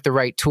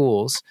right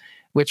tools,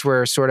 which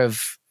we're sort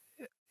of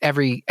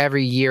every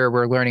year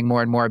we're learning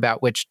more and more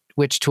about which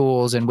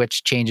tools and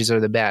which changes are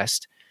the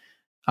best.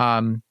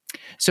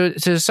 So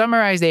to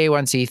summarize the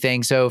A1C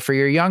thing, so for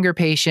your younger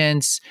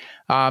patients,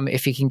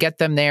 if you can get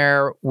them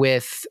there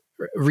with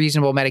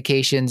reasonable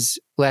medications,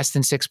 less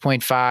than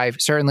 6.5,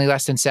 certainly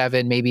less than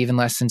 7, maybe even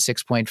less than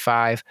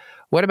 6.5.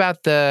 What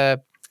about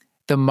the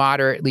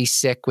moderately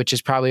sick, which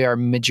is probably our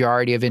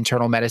majority of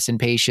internal medicine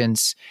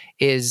patients?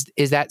 Is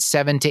that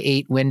 7 to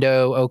 8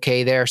 window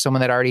okay there?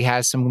 Someone that already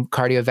has some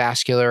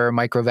cardiovascular or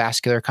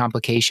microvascular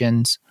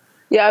complications?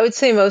 Yeah, I would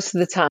say most of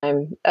the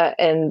time.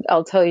 And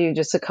I'll tell you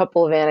just a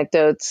couple of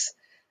anecdotes.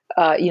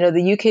 The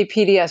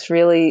UK-PDS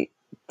really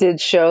did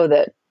show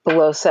that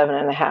below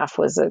 7.5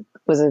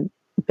 was a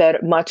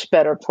much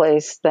better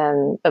place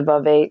than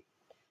above 8.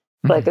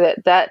 Like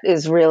that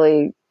is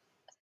really,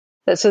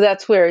 so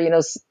that's where,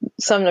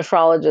 some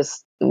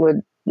nephrologists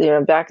would,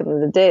 back in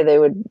the day, they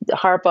would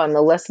harp on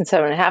the less than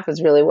 7.5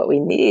 is really what we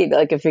need.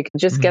 Like if we could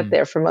just get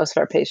there for most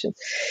of our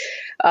patients.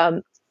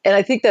 And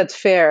I think that's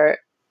fair.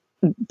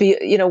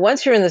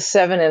 Once you're in the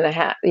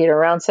 7.5,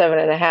 around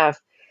 7.5,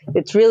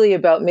 it's really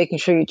about making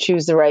sure you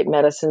choose the right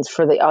medicines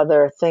for the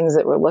other things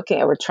that we're looking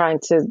at. We're trying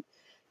to,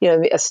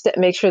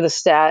 make sure the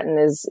statin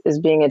is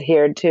being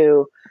adhered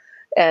to,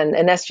 and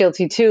an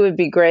SGLT2 would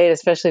be great,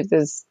 especially if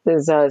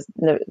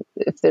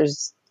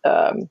there's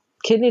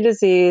kidney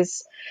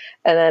disease,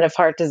 and then if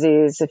heart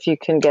disease, if you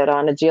can get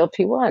on a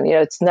GLP-1.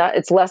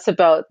 It's less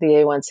about the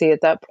A1C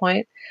at that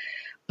point.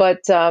 But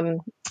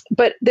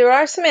there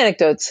are some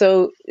anecdotes.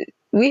 So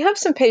we have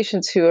some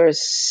patients who are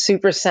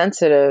super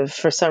sensitive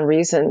for some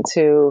reason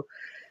to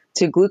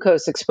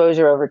glucose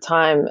exposure over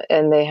time,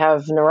 and they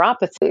have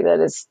neuropathy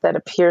that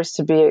appears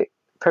to be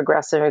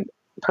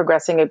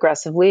progressing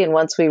aggressively. And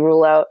once we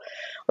rule out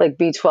like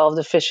B12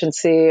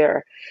 deficiency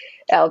or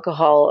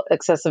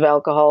excessive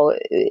alcohol,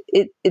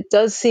 it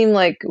does seem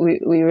like we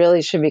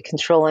really should be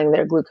controlling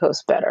their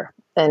glucose better.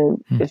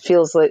 And it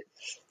feels like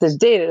there's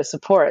data to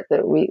support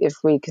that if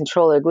we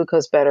control their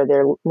glucose better,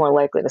 they're more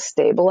likely to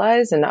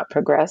stabilize and not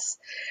progress.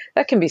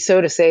 That can be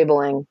so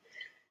disabling,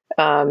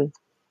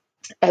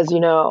 as you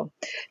know.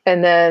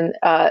 And then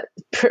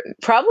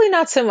probably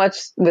not so much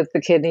with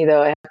the kidney,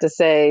 though. I have to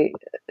say,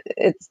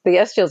 it's the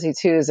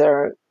SGLT2s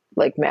are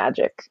like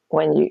magic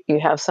when you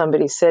have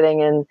somebody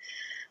sitting in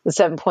the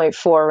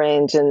 7.4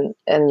 range and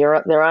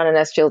they're on an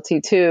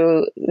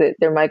SGLT2,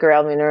 their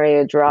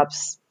microalbuminuria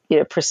drops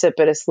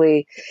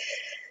precipitously.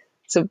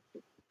 So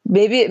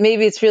maybe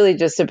it's really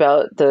just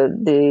about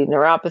the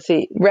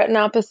neuropathy.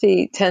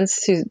 Retinopathy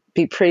tends to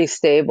be pretty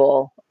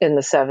stable in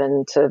the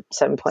 7 to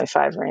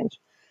 7.5 range.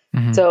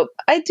 Mm-hmm. So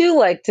I do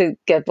like to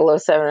get below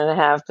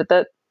 7.5,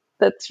 but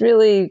that's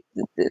really,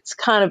 it's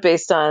kind of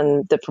based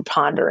on the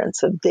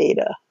preponderance of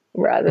data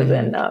rather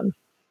than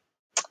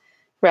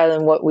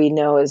what we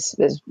know is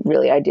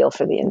really ideal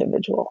for the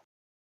individual.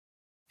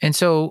 And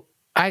so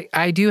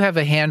I do have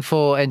a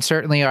handful, and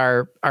certainly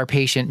our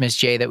patient, Ms.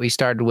 J, that we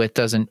started with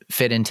doesn't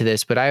fit into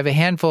this, but I have a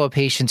handful of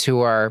patients who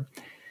are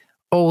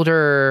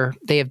older,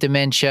 they have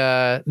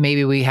dementia,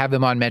 maybe we have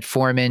them on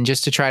metformin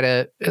just to try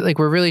to,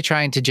 we're really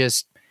trying to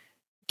just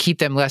keep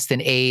them less than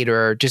 8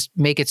 or just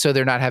make it so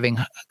they're not having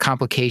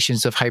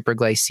complications of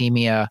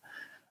hyperglycemia.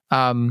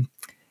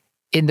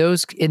 In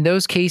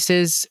those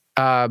cases,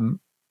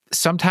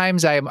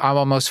 sometimes I'm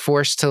almost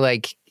forced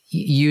to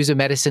use a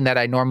medicine that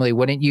I normally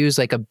wouldn't use,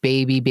 like a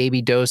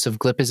baby dose of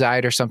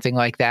glipizide or something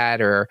like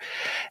that, or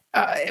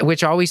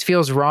which always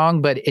feels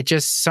wrong, but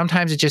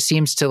sometimes it just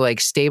seems to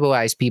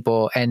stabilize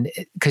people. And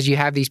because you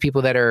have these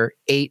people that are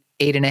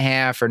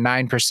 8.5 or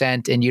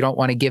 9%, and you don't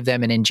want to give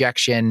them an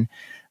injection.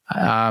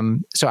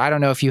 So I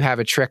don't know if you have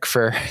a trick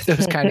for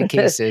those kind of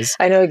cases.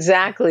 I know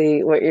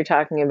exactly what you're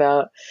talking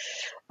about.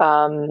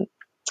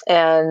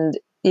 And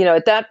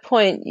at that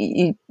point,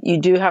 you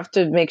do have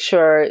to make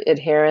sure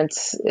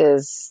adherence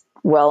is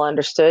well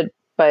understood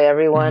by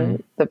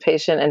everyone, the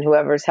patient and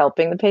whoever's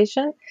helping the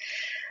patient.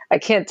 I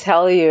can't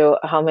tell you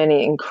how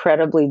many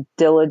incredibly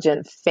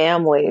diligent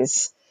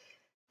families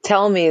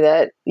tell me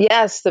that,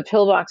 yes, the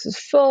pill box is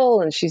full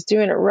and she's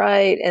doing it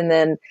right. And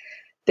then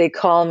they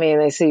call me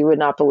and they say, you would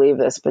not believe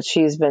this, but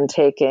she's been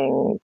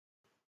taking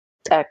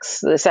X.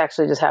 This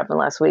actually just happened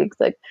last week.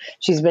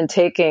 She's been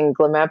taking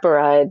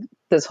glimepiride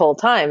this whole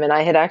time. And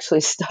I had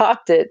actually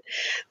stopped it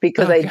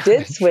because I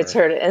did switch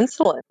her to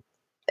insulin.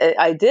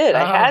 I did.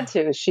 I had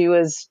to. She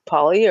was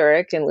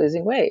polyuric and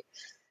losing weight.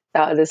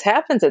 This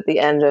happens at the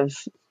end of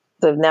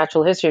the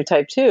natural history of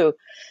type 2.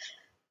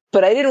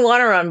 But I didn't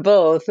want her on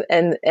both.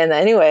 And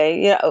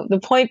anyway, the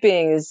point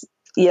being is,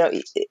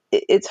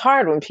 it's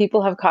hard when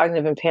people have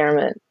cognitive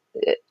impairment.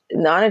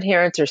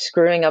 Non-adherence or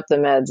screwing up the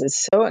meds is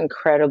so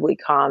incredibly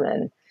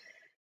common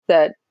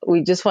that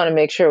we just want to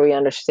make sure we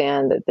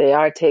understand that they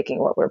are taking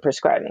what we're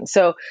prescribing.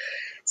 So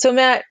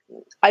Matt,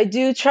 I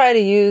do try to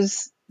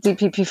use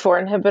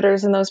DPP-4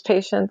 inhibitors in those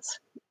patients.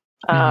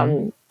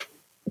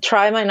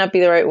 Try might not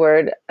be the right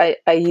word. I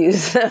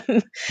use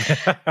them.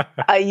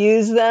 I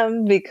use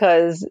them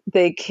because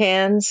they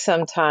can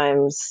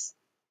sometimes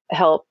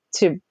help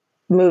to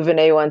move an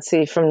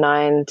A1C from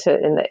 9 to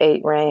in the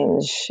 8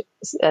 range,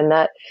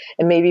 and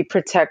maybe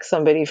protect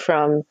somebody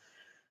from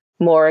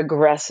more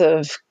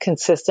aggressive,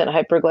 consistent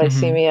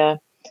hyperglycemia.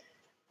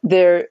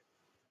 They're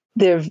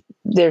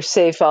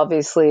safe,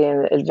 obviously,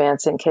 in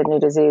advancing kidney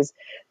disease.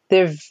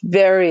 They're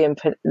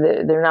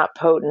they're not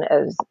potent,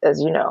 as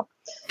you know.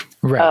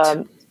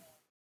 Right.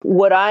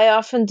 What I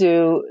often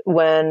do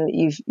when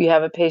you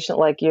have a patient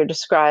like you're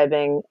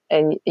describing,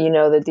 and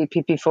the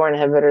DPP-4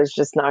 inhibitor is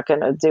just not going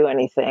to do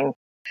anything,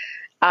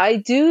 I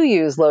do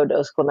use low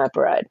dose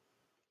glimepiride.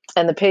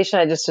 And the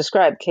patient I just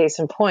described, case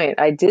in point,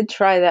 I did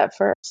try that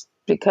first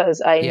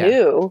because I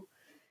knew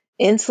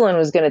insulin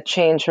was going to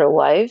change her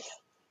life.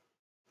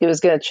 It was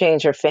going to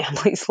change her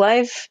family's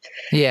life.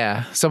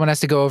 Yeah. Someone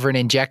has to go over and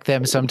inject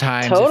them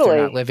sometimes Totally. if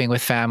they're not living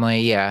with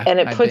family. Yeah. And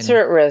it puts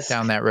her at risk.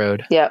 Down that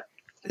road. Yeah.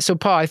 So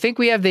Paul, I think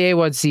we have the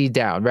A1C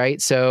down,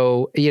 right?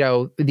 So,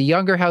 the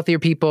younger, healthier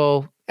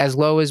people, as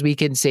low as we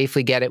can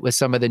safely get it with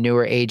some of the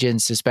newer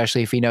agents,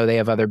 especially if we know they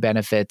have other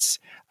benefits.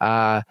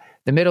 The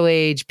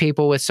middle-aged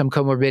people with some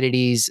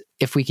comorbidities,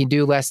 if we can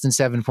do less than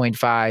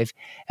 7.5.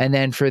 And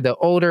then for the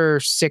older,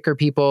 sicker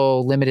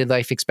people, limited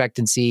life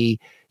expectancy,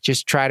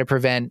 just try to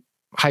prevent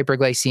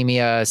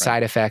hyperglycemia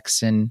side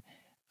effects. And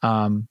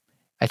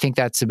I think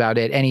that's about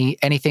it.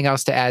 Anything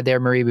else to add there,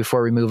 Marie,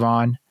 before we move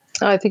on?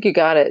 Oh, I think you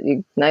got it.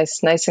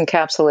 Nice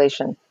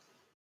encapsulation.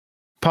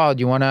 Paul,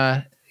 do you want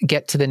to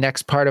get to the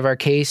next part of our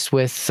case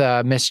with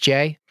Miss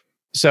J?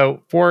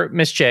 So for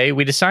Miss J,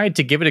 we decided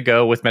to give it a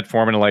go with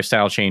metformin and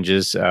lifestyle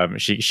changes.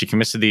 She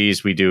commits to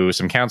these. We do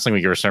some counseling.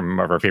 We give her some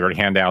of our favorite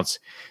handouts.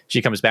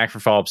 She comes back for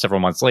follow-up several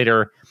months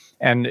later,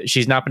 and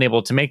she's not been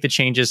able to make the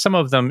changes. Some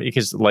of them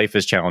because life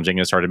is challenging.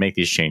 It's hard to make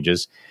these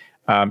changes.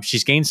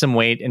 She's gained some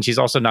weight, and she's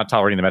also not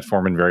tolerating the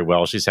metformin very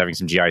well. She's having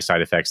some GI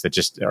side effects that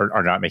just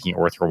are not making it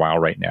worth her while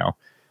right now.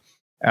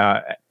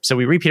 So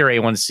we repeat her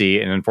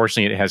A1C, and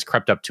unfortunately, it has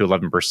crept up to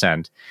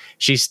 11%.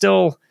 She's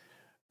still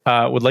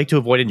would like to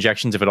avoid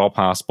injections if at all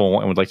possible,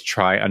 and would like to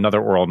try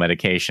another oral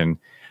medication.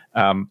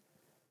 And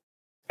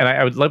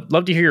I would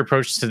love to hear your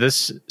approach to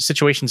this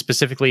situation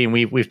specifically. And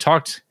we've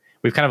kind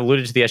of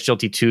alluded to the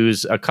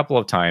SGLT2s a couple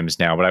of times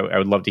now, but I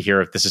would love to hear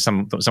if this is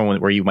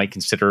someone where you might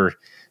consider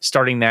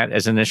starting that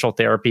as initial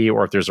therapy,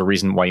 or if there's a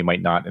reason why you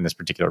might not in this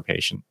particular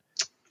patient.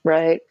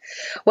 Right.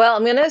 Well,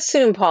 I'm going to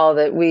assume, Paul,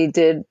 that we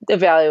did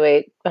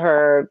evaluate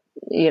her,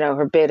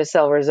 her beta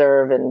cell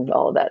reserve and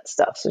all of that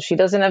stuff. So she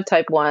doesn't have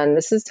type 1.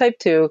 This is type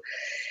 2.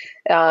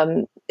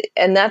 And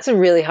that's a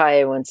really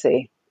high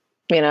A1C.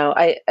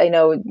 I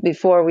know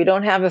before we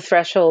don't have a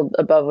threshold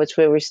above which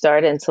we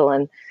start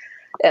insulin.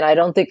 And I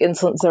don't think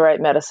insulin's the right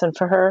medicine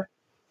for her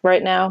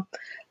right now.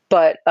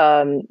 But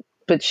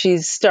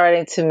she's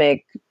starting to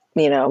make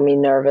me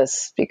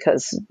nervous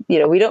because, we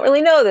don't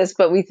really know this,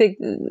 but we think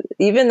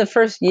even the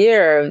first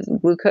year of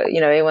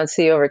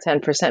A1C over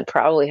 10%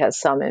 probably has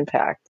some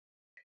impact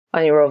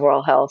on your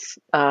overall health.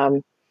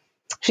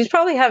 She's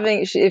probably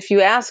having, if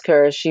you ask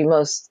her, she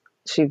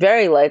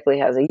very likely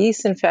has a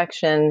yeast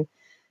infection,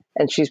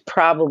 and she's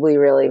probably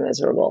really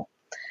miserable.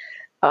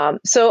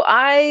 So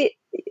I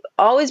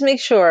always make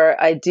sure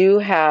I do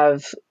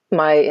have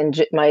my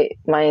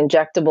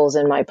injectables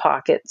in my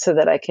pocket so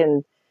that I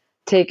can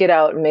take it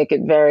out and make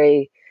it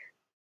very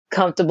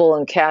comfortable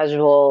and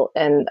casual.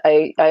 And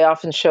I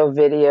often show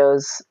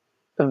videos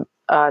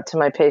to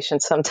my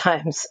patients.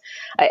 Sometimes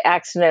I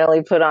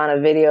accidentally put on a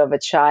video of a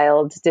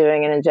child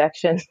doing an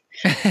injection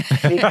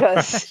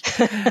because.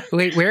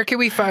 Wait, where can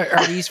we find?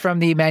 Are these from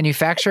the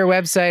manufacturer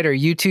website or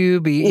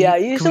YouTube? Yeah,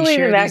 usually can we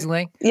share these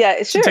links?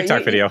 Yeah, sure.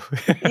 TikTok video.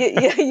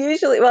 Yeah,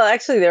 usually. Well,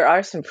 actually, there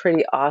are some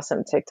pretty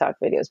awesome TikTok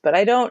videos, but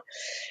I don't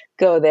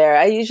go there.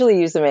 I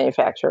usually use the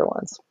manufacturer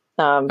ones.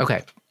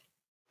 Okay.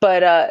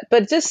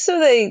 But just so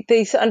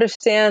they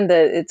understand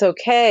that it's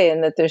okay,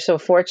 and that they're so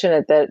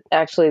fortunate that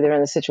actually they're in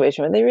the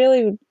situation where they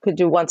really could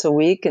do once a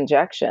week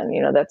injection.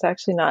 That's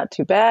actually not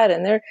too bad,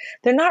 and they're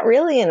not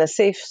really in a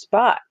safe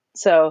spot.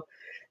 So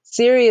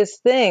serious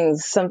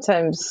things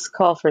sometimes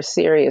call for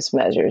serious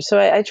measures. So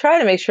I try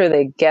to make sure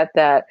they get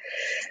that.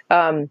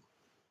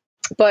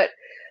 But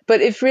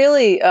if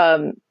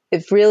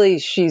really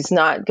she's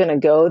not going to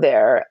go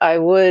there, I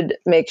would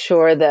make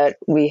sure that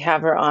we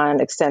have her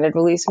on extended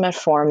release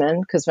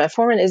metformin, because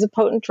metformin is a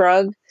potent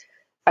drug.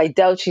 I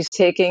doubt she's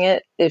taking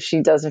it if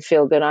she doesn't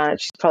feel good on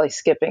it. She's probably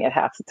skipping it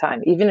half the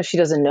time. Even if she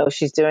doesn't know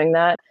she's doing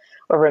that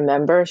or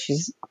remember,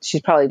 she's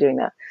probably doing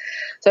that.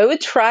 So I would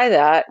try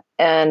that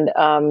and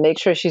make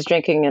sure she's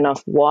drinking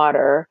enough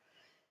water.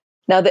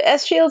 Now, the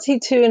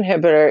SGLT2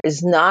 inhibitor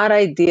is not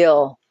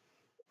ideal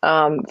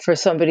for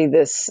somebody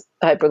this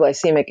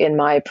hyperglycemic in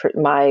my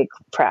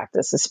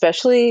practice,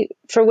 especially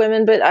for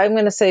women, but I'm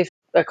going to say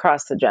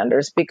across the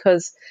genders,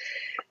 because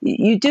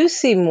you do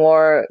see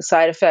more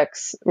side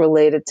effects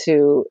related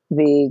to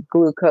the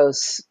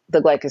glucose,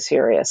 the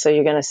glycosuria. So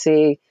you're going to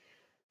see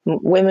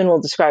women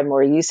will describe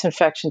more yeast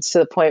infections to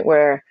the point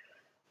where,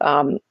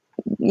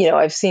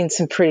 I've seen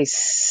some pretty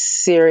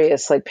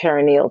serious like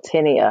perineal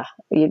tinea.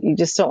 You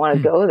just don't want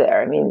to go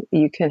there. I mean,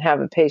 you can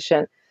have a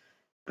patient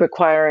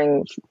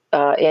requiring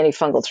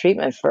antifungal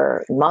treatment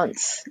for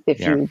months if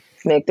you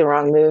make the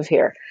wrong move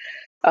here.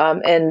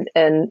 And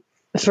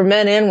for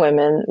men and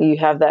women, you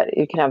can have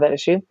that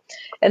issue.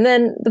 And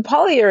then the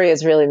polyuria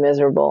is really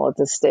miserable at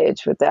this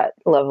stage with that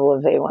level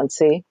of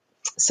A1C.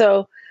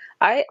 So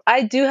I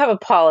do have a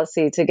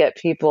policy to get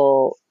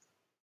people,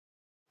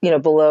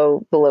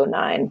 below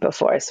 9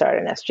 before I start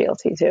an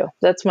SGLT2.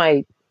 That's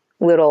my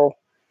little,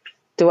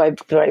 do I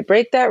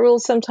break that rule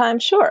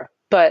sometimes? Sure.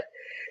 But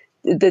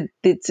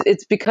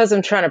it's because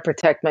I'm trying to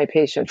protect my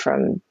patient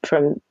from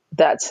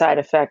that side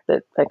effect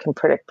that I can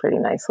predict pretty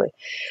nicely.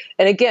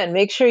 And again,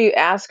 make sure you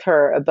ask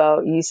her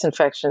about yeast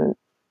infection.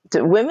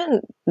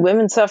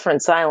 Women suffer in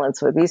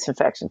silence with yeast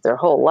infections their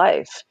whole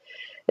life,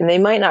 and they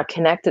might not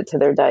connect it to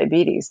their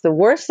diabetes. The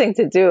worst thing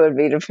to do would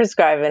be to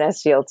prescribe an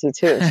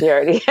SGLT2 if she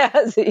already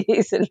has a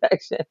yeast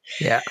infection.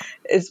 Yeah.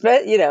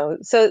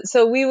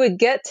 So we would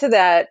get to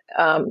that.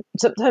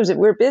 Sometimes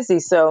we're busy,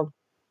 so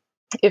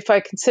if I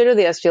consider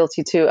the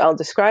SGLT2, I'll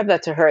describe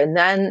that to her, and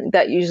then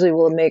that usually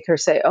will make her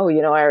say, "Oh,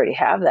 I already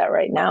have that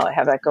right now. I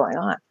have that going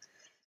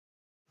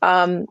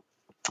on."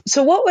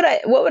 So what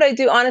would I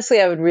do? Honestly,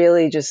 I would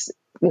really just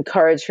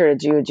encourage her to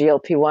do a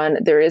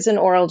GLP-1. There is an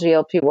oral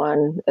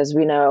GLP-1, as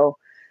we know.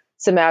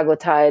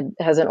 Semaglutide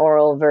has an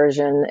oral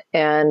version,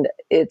 and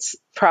it's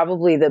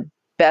probably the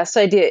best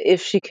idea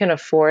if she can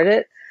afford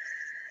it.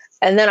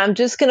 And then I'm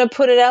just going to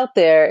put it out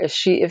there.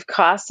 If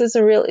cost is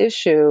a real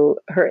issue,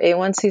 her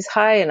A1C is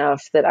high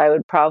enough that I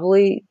would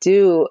probably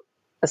do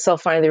a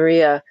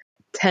sulfonylurea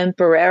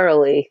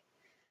temporarily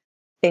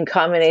in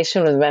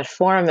combination with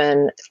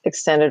metformin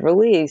extended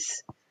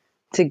release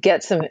to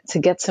get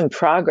some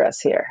progress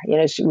here.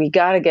 We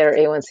got to get her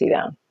A1C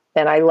down.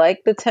 And I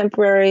like the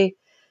temporary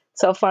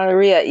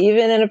sulfonylurea,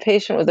 even in a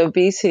patient with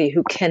obesity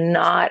who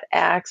cannot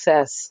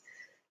access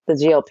the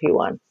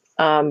GLP-1.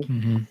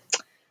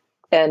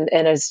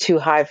 And is too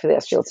high for the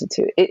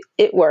SGLT2.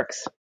 It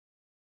works.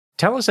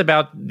 Tell us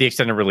about the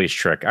extended release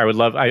trick.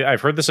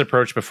 I've heard this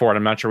approach before, and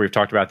I'm not sure we've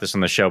talked about this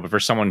on the show, but for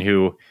someone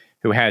who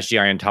has GI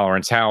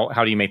intolerance, how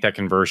do you make that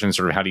conversion?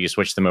 Sort of how do you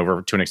switch them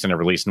over to an extended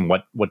release, and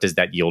what does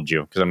that yield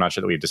you? Because I'm not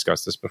sure that we've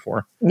discussed this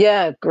before.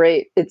 Yeah,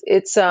 great.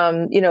 It's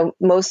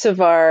most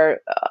of our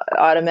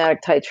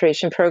automatic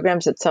titration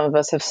programs that some of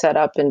us have set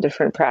up in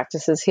different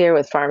practices here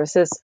with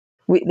pharmacists,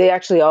 they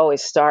actually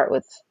always start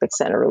with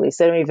extended release.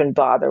 They don't even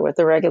bother with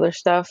the regular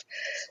stuff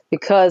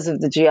because of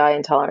the GI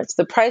intolerance.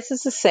 The price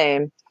is the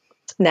same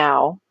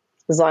now,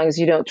 as long as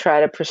you don't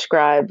try to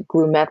prescribe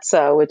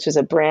Glumetza, which is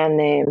a brand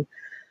name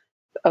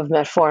of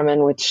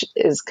metformin, which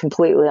is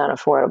completely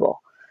unaffordable.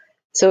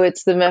 So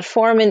it's the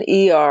metformin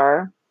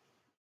ER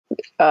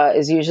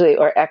is usually,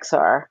 or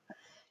XR,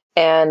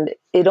 and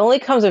it only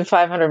comes in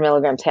 500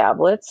 milligram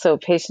tablets. So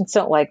patients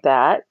don't like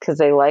that because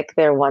they like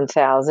their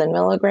 1000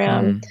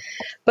 milligram,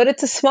 but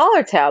it's a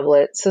smaller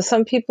tablet. So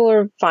some people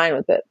are fine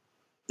with it.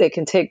 They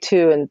can take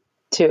 2 and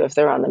 2 if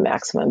they're on the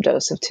maximum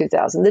dose of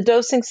 2000. The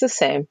dosing's the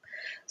same.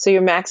 So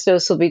your max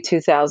dose will be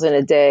 2000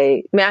 a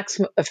day,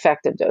 maximum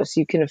effective dose.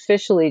 You can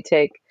officially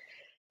take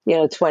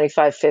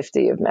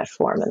 2550 of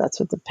metformin. That's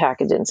what the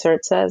package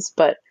insert says,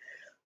 but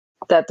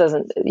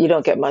you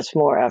don't get much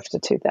more after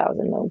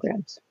 2000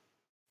 milligrams.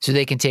 So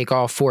they can take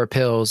all 4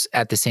 pills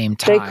at the same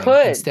time. They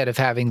could. Instead of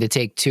having to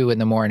take 2 in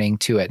the morning,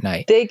 2 at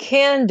night. They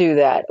can do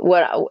that.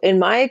 In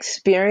my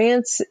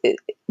experience,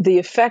 the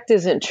effect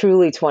isn't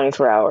truly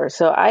 24 hours.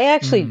 So I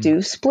actually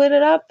do split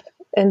it up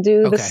and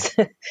do this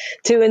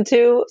 2 and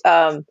 2,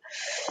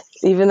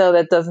 even though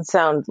that doesn't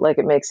sound like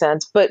it makes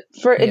sense. But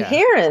for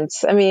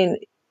adherence, I mean,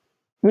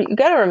 you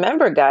got to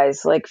remember,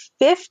 guys, like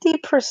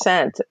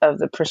 50% of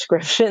the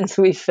prescriptions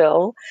we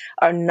fill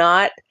are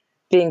not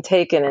being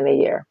taken in a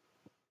year.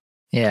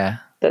 Yeah.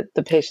 That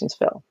the patients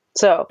fill.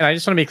 So, and I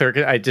just want to be clear,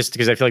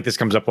 because I feel like this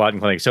comes up a lot in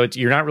clinic. So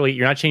you're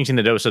not changing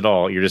the dose at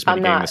all. You're just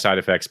mitigating the side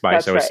effects by.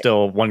 That's It's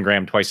still 1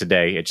 gram twice a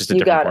day. It's just a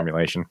different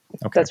formulation.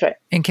 Okay, that's right.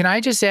 And can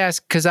I just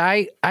ask, because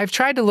I've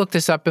tried to look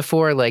this up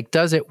before. Like,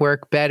 does it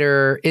work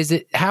better? Is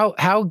it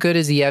how good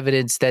is the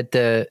evidence that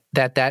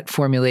that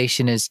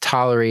formulation is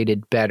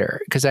tolerated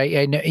better? Because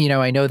I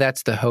know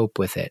that's the hope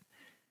with it.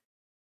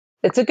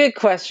 It's a good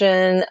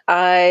question.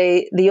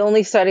 The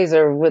only studies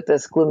are with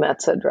this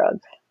Glumetza drug.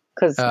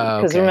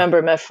 Because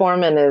remember,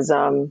 metformin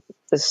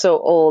is so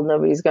old,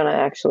 nobody's going to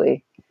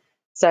actually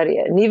study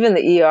it, and even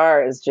the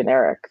ER is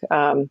generic.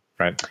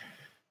 Right.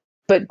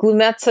 But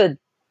Glumetza,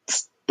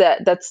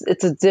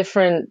 it's a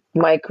different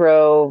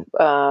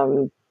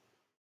I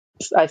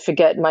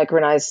forget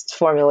micronized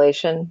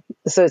formulation,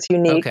 so it's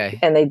unique. Okay.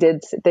 And they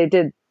did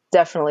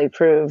definitely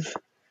prove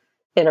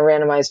in a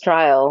randomized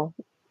trial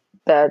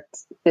that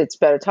it's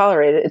better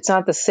tolerated. It's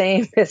not the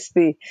same as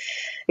the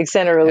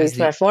extended release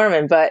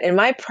metformin, but in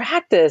my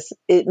practice,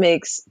 it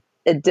makes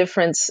a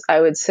difference, I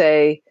would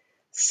say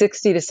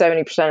 60 to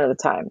 70% of the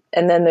time.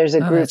 And then there's a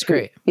group,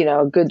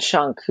 a good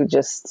chunk who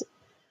just,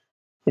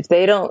 if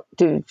they don't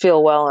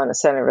feel well on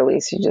extended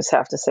release, you just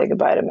have to say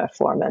goodbye to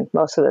metformin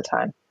most of the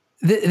time.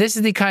 This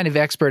is the kind of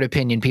expert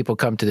opinion people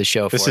come to the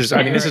show for. This is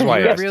why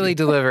you're really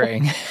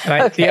delivering.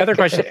 And the other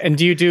question, and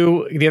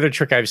the other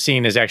trick I've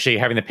seen is actually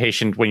having the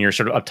patient, when you're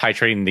sort of up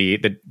titrating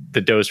the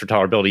dose for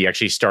tolerability, you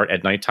actually start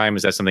at nighttime.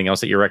 Is that something else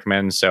that you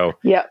recommend? So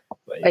yeah,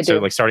 I do.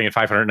 Like starting at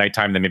 500 at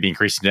nighttime, then maybe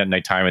increasing it at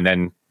nighttime, and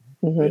then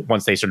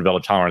once they sort of build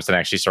a tolerance, then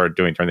actually start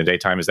doing it during the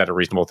daytime. Is that a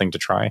reasonable thing to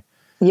try?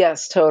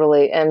 Yes,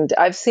 totally. And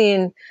I've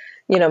seen,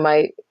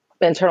 my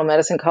internal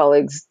medicine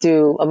colleagues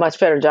do a much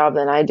better job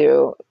than I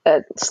do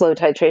at slow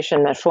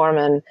titration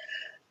metformin.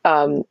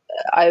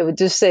 I would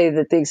just say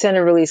that the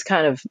extended release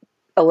kind of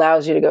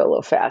allows you to go a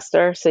little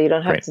faster. So you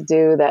don't have to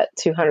do that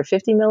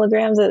 250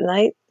 milligrams at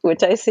night,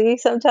 which I see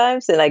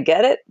sometimes. And I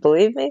get it,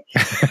 believe me.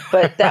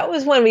 But that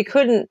was when we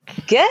couldn't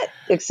get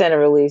extended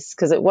release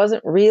because it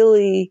wasn't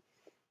really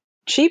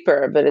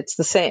cheaper, but it's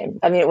the same.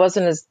 I mean, it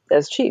wasn't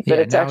as cheap, but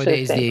it's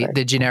actually the same. Nowadays,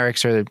 the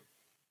generics are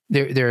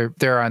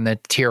they're on the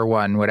tier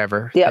 1,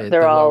 whatever. Yeah,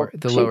 they're all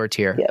the lower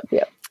tier.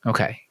 Yep.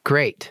 Okay,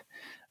 great.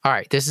 All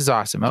right, this is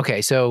awesome.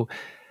 Okay, so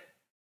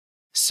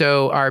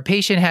our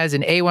patient has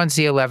an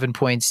A1C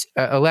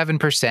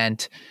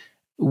 11%.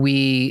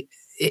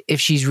 If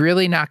she's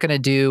really not going to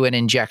do an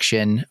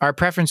injection, our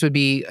preference would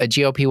be a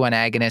GLP-1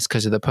 agonist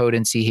because of the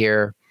potency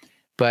here.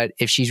 But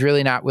if she's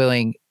really not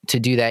willing to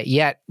do that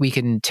yet, we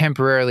can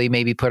temporarily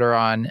maybe put her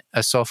on a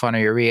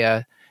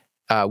sulfonylurea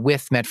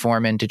with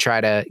metformin to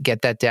try to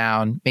get that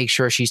down, make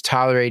sure she's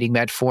tolerating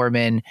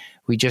metformin.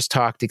 We just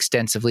talked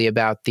extensively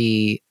about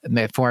the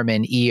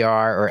metformin ER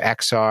or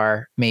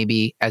XR,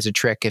 maybe as a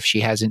trick if she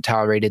hasn't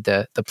tolerated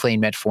the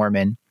plain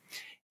metformin.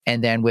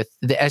 And then with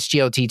the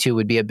SGLT2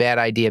 would be a bad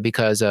idea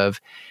because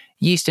of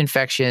yeast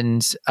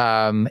infections,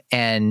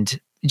 and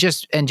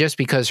just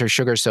because her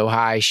sugar's so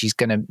high, she's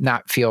going to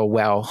not feel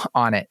well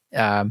on it.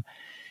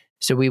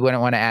 So we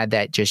wouldn't want to add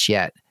that just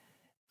yet.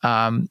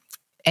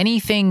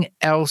 Anything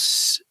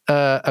else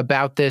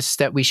about this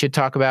that we should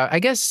talk about? I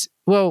guess,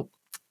 well,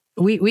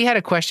 we had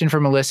a question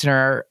from a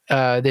listener,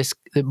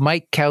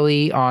 Mike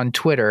Kelly on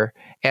Twitter,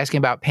 asking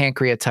about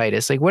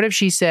pancreatitis. Like, what if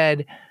she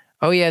said,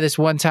 oh yeah, this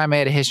one time I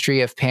had a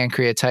history of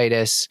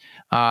pancreatitis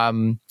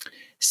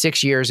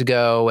 6 years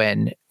ago,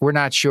 and we're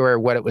not sure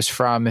what it was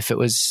from, if it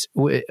was,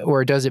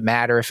 or does it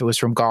matter if it was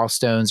from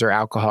gallstones or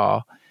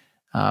alcohol?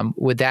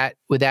 Would that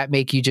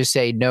make you just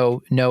say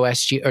no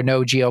SG or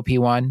no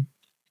GLP-1?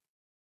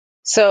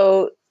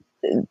 So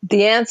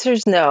the answer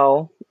is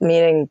no,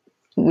 meaning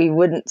we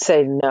wouldn't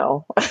say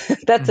no.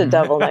 That's a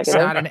double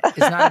negative. It's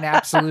not an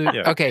absolute.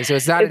 Yeah. Okay, so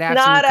it's not an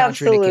absolute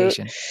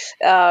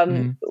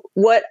contraindication.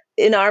 What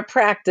in our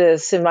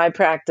practice, in my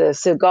practice,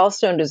 so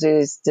gallstone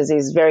disease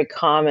is very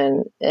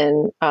common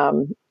in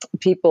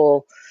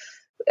people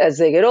as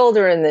they get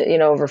older, in the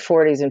over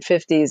 40s and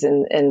 50s,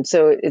 and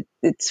so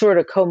it's sort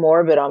of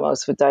comorbid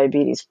almost with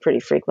diabetes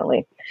pretty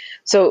frequently.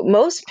 So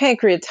most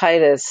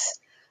pancreatitis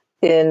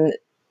in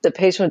the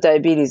patient with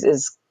diabetes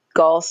is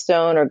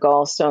gallstone or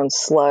gallstone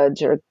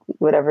sludge or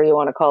whatever you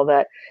want to call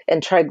that,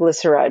 and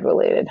triglyceride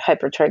related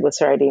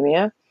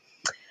hypertriglyceridemia.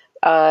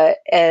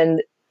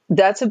 And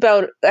that's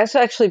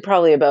actually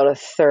probably about a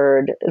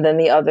third. Then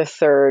the other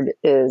third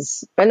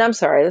is, and I'm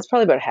sorry, that's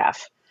probably about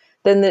half.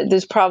 Then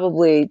there's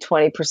probably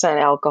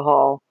 20%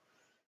 alcohol,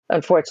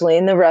 unfortunately,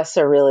 and the rest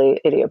are really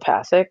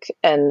idiopathic.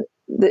 And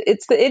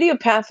it's the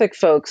idiopathic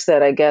folks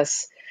that I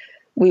guess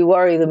we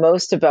worry the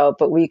most about,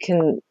 but we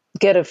can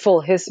get a full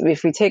history.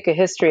 If we take a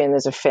history and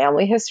there's a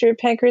family history of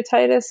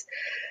pancreatitis,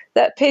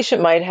 that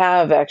patient might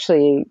have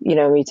actually,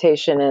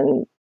 mutation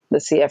in the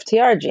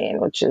CFTR gene,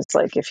 which is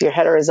like, if you're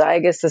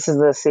heterozygous, this is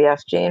the CF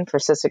gene for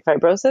cystic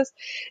fibrosis.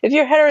 If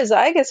you're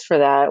heterozygous for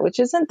that, which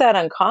isn't that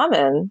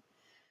uncommon,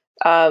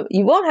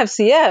 you won't have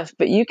CF,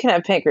 but you can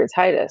have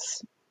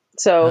pancreatitis.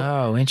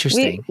 So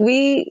interesting.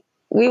 We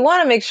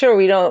want to make sure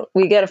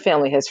we get a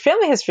family history.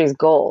 Family history is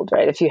gold,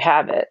 right? If you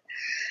have it.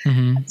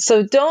 Mm-hmm.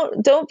 So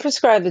don't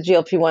prescribe the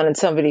GLP-1 in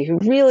somebody who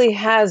really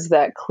has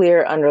that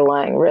clear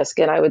underlying risk.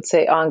 And I would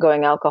say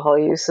ongoing alcohol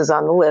use is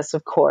on the list,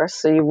 of course.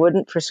 So you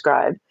wouldn't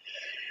prescribe.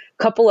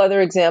 A couple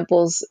other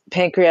examples: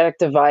 pancreatic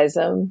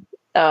divisum.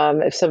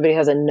 If somebody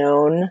has a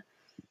known,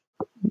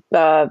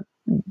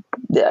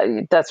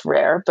 that's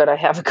rare, but I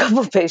have a couple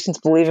of patients,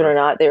 believe it or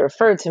not, they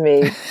referred to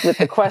me with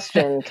the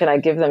question, can I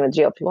give them a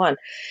GLP-1?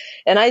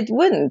 And I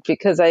wouldn't,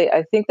 because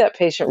I think that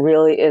patient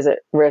really is at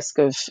risk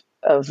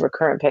of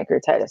recurrent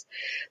pancreatitis.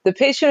 The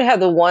patient who had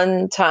the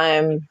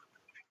one-time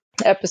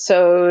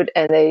episode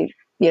and they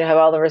have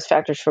all the risk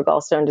factors for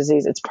gallstone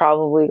disease, it's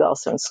probably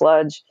gallstone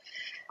sludge.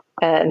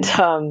 And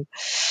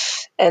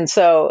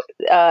so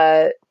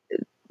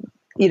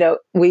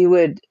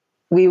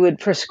we would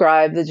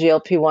prescribe the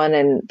GLP-1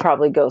 and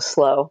probably go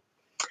slow.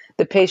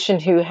 The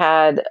patient who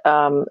had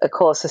a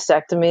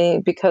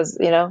cholecystectomy, because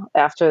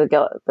after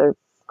the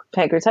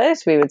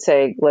pancreatitis, we would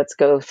say, let's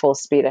go full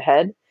speed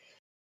ahead.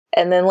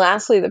 And then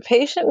lastly, the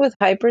patient with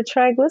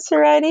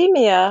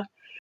hypertriglyceridemia,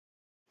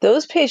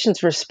 those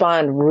patients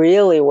respond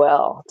really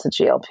well to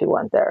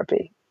GLP-1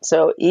 therapy.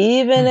 So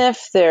even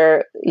if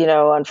they're,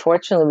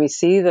 unfortunately, we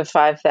see the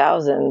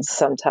 5,000s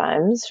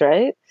sometimes,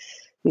 right?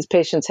 These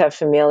patients have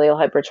familial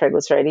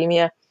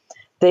hypertriglyceridemia.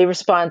 They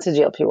respond to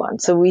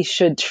GLP-1. So we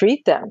should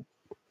treat them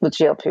with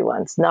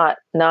GLP-1s,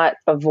 not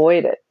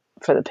avoid it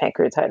for the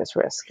pancreatitis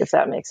risk, if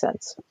that makes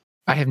sense.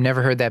 I have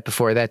never heard that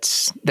before.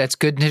 That's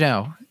good to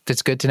know.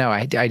 That's good to know.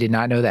 I did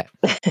not know that.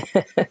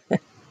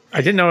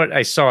 I didn't know it.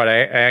 I saw it.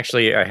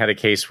 I had a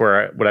case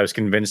where what I was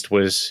convinced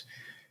was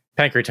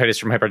pancreatitis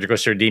from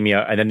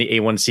hypertriglyceridemia, and then the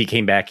A1C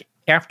came back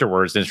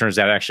afterwards, and it turns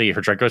out actually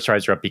her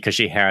triglycerides are up because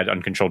she had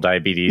uncontrolled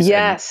diabetes.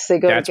 Yes, they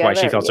go that's together.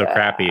 Why she felt so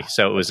crappy.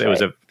 So it was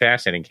a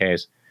fascinating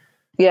case.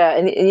 Yeah,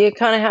 and you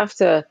kind of have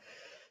to,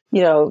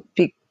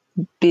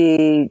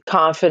 be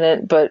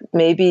confident, but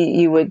maybe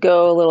you would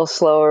go a little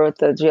slower with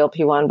the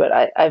GLP-1.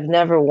 But I've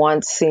never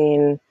once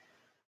seen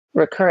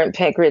recurrent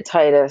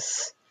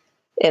pancreatitis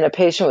in a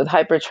patient with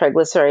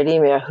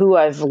hypertriglyceridemia who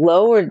I've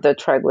lowered the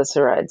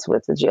triglycerides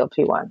with the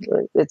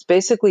GLP-1. It's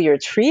basically you're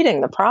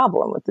treating the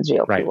problem with the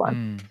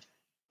GLP-1.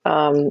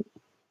 Right.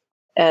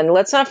 And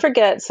let's not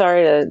forget,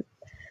 sorry to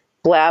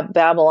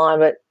babble on,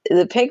 but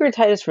the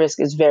pancreatitis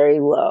risk is very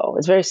low.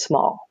 It's very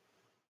small.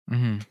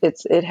 Mm-hmm.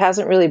 It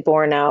hasn't really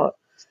borne out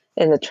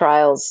in the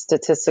trials,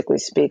 statistically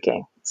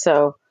speaking.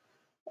 So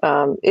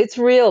it's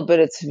real, but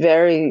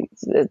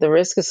the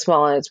risk is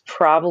small, and it's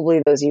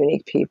probably those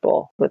unique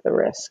people with the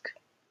risk.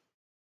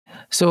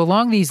 So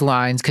along these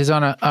lines, because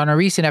on a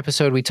recent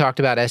episode, we talked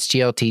about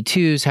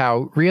SGLT2s,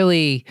 how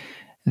really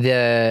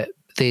the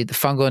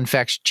fungal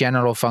infection,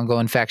 genital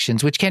fungal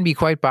infections, which can be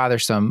quite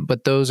bothersome,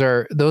 but those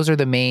are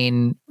the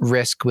main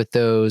risk with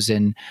those.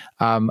 And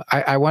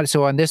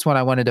so on this one,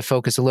 I wanted to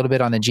focus a little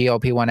bit on the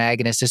GLP-1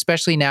 agonist,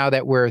 especially now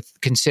that we're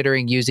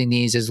considering using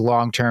these as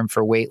long-term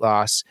for weight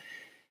loss.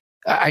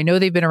 I know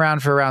they've been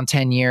around for around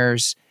 10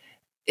 years.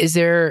 Is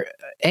there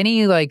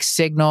any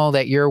signal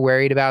that you're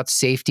worried about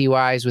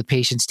safety-wise with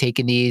patients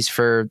taking these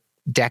for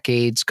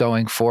decades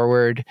going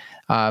forward?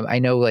 I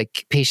know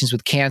patients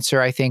with cancer,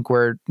 I think,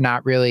 were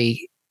not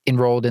really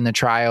enrolled in the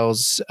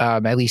trials,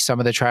 at least some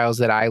of the trials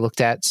that I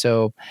looked at.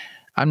 So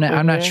I'm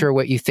not sure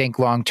what you think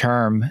long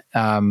term,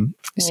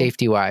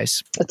 safety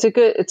wise. It's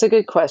a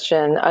good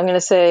question. I'm going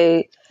to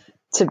say,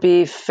 to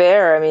be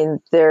fair, I mean,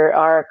 there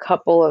are a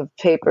couple of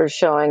papers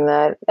showing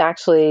that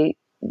actually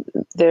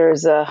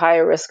there's a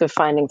higher risk of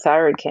finding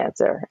thyroid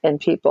cancer in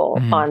people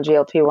on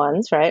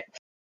GLP-1s, right?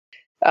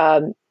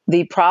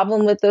 The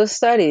problem with those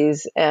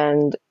studies,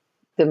 and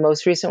the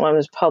most recent one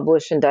was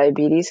published in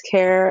Diabetes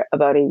Care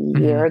about a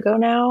year ago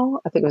now.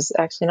 I think it was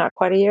actually not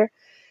quite a year.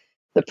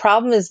 The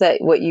problem is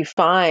that what you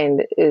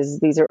find is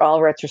these are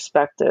all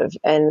retrospective.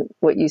 And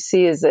what you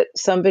see is that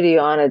somebody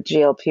on a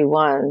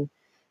GLP-1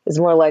 is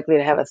more likely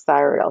to have a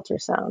thyroid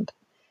ultrasound.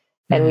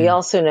 And we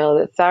also know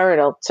that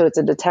so it's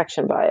a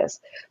detection bias.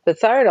 The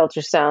thyroid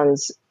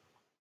ultrasounds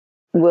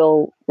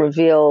will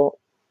reveal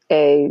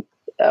a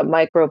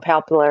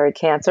micropapillary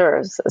cancer,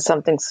 or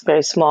something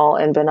very small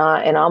and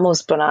benign, and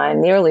almost benign,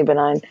 nearly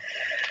benign,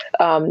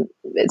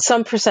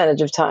 some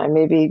percentage of time,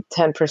 maybe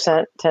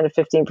 10%, 10 to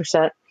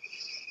 15%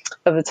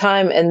 of the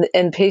time.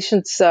 And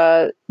patients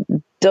that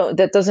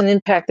doesn't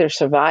impact their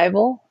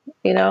survival,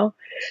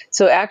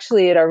 So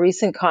actually at our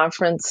recent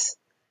conference,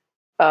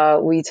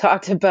 we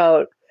talked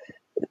about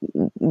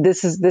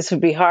this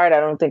would be hard. I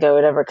don't think I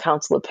would ever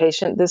counsel a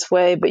patient this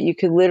way, but you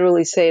could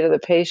literally say to the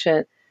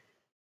patient,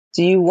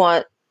 do you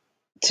want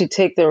to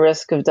take the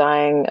risk of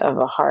dying of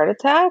a heart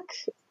attack,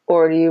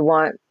 or do you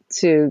want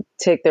to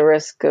take the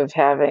risk of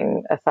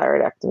having a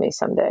thyroidectomy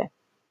someday?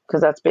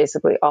 Because that's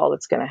basically all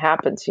that's going to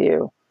happen to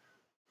you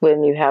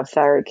when you have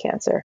thyroid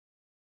cancer.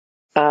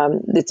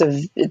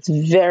 It's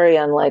very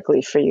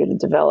unlikely for you to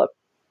develop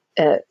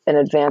an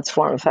advanced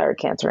form of thyroid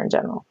cancer in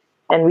general.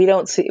 And we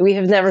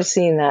have never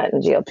seen that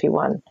in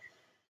GLP-1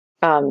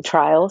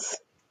 trials.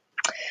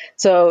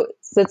 So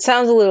that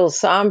sounds a little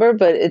somber,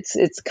 but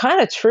it's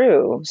kind of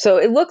true. So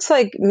it looks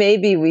like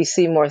maybe we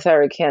see more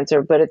thyroid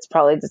cancer, but it's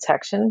probably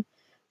detection,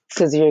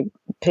 because your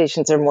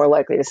patients are more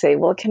likely to say,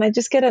 well, can I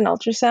just get an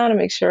ultrasound and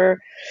make sure?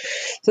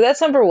 So that's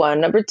number one.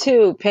 Number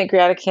two,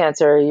 pancreatic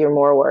cancer, you're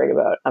more worried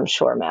about, I'm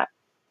sure, Matt.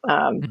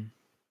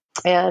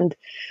 And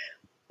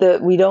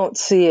we don't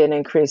see an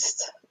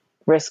increased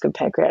risk of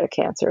pancreatic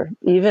cancer,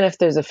 even if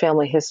there's a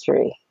family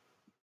history.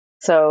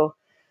 So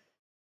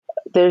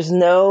there's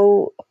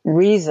no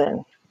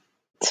reason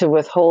to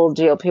withhold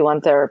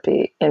GLP-1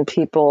 therapy in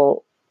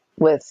people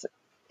with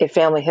a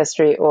family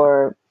history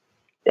or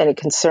any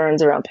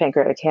concerns around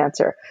pancreatic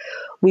cancer.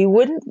 We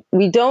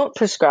don't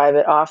prescribe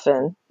it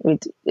often.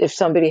 If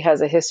somebody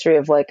has a history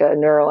of a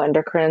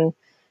neuroendocrine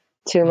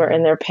tumor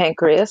in their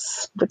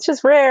pancreas, which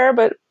is rare,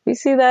 but we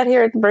see that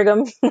here at the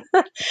Brigham.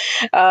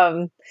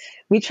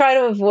 We try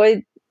to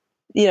avoid,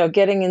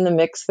 getting in the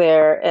mix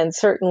there, and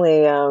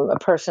certainly a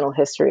personal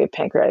history of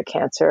pancreatic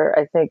cancer.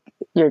 I think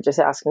you're just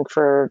asking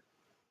for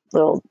a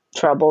little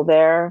trouble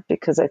there,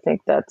 because I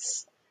think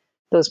that's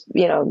those,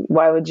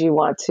 why would you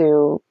want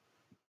to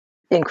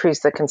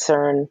increase the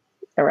concern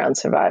around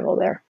survival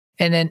there?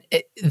 And then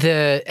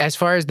as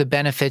far as the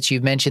benefits,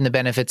 you've mentioned the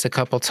benefits a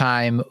couple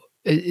times.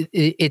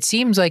 It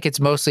seems like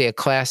it's mostly a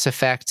class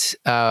effect.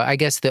 I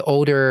guess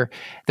the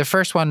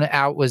first one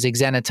out was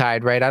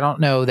exenatide, right? I don't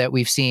know that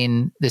we've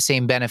seen the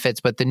same benefits,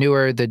 but the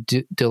newer, the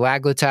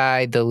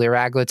dulaglutide, the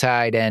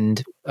liraglutide,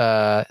 and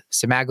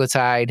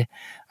semaglutide,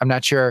 I'm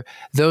not sure.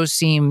 Those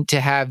seem to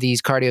have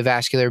these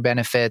cardiovascular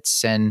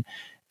benefits. And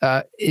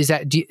is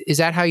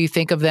that how you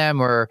think of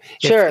them? Or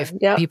if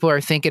people are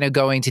thinking of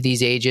going to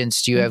these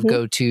agents, do you have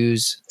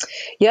go-tos?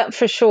 Yeah,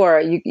 for sure.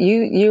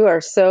 You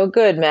are so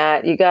good,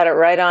 Matt. You got it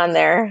right on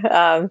there.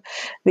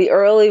 The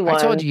early one. I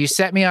told you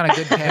set me on a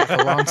good path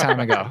a long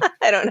time ago.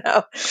 I don't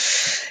know.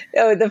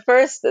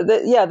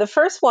 The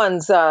first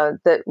ones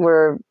that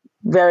were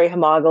very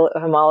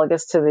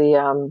homologous to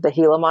the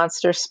Gila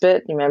monster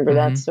spit. You remember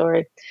that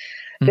story?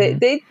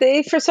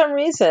 They for some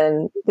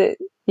reason they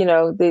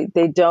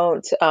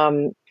don't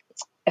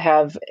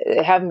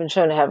haven't been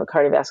shown to have a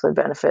cardiovascular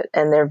benefit,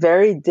 and they're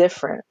very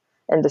different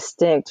and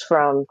distinct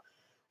from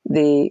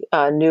the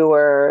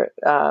newer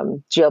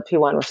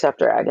GLP-1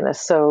 receptor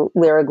agonists. So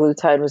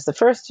liraglutide was the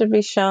first to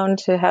be shown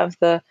to have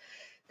the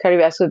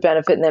cardiovascular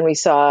benefit, and then we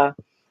saw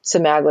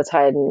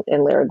semaglutide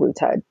and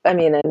liraglutide. I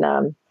mean,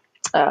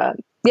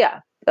 dulaglutide.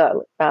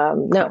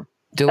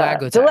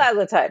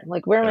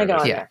 Dulaglutide. Where am I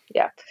going there?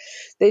 Yeah,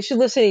 they should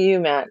listen to you,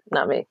 Matt,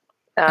 not me.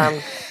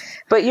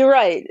 But you're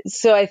right.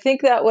 So I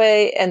think that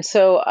way. And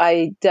so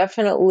I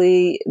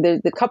definitely,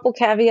 the couple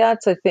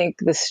caveats, I think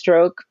the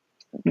stroke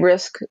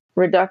risk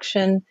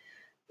reduction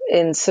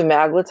in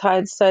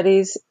semaglutide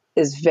studies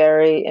is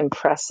very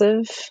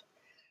impressive.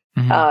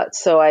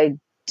 So I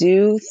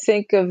do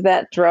think of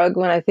that drug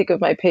when I think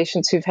of my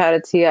patients who've had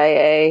a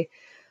TIA,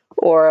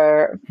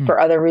 or for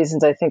other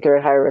reasons I think are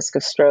at high risk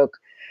of stroke.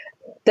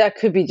 That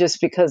could be just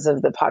because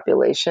of the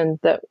population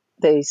that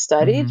they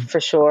studied, for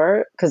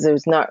sure, because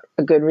there's not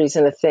a good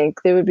reason to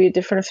think there would be a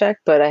different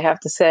effect. But I have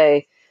to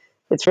say,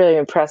 it's really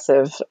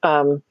impressive.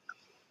 And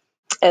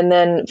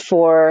then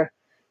for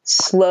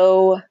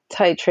slow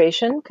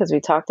titration, because we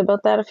talked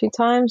about that a few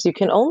times, you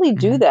can only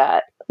do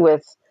that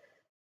with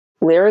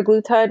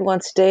liraglutide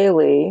once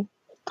daily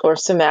or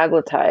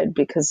semaglutide,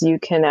 because you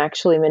can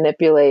actually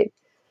manipulate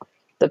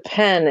the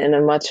pen in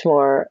a much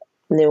more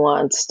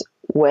nuanced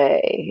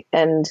way.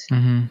 And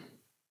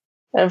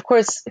of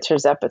course,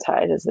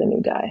 tirzepatide is the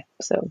new guy.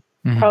 So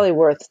probably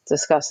worth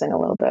discussing a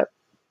little bit.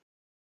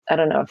 I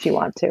don't know if you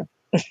want to.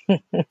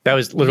 That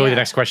was literally the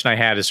next question I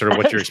had, is sort of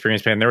what's your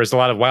experience been? There was a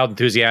lot of wild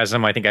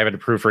enthusiasm. I think I have it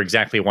approved for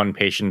exactly one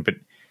patient, but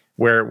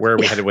where are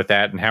we headed with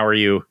that? And how are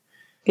you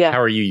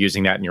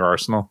using that in your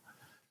arsenal?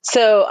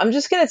 So I'm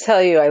just going to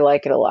tell you, I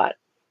like it a lot.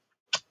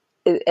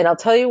 And I'll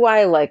tell you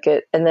why I like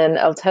it. And then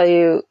I'll tell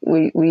you,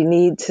 we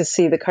need to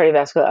see the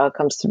cardiovascular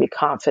outcomes to be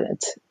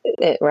confident,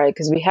 right?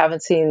 Because we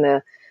haven't seen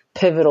the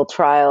pivotal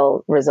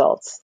trial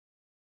results.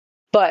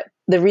 But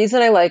the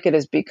reason I like it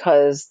is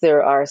because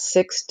there are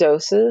 6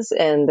 doses,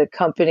 and the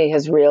company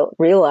has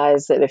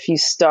realized that if you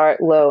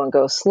start low and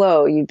go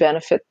slow, you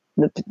benefit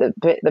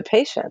the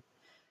patient.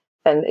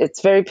 And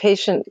it's very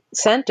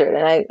patient-centered.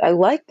 And I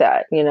like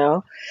that,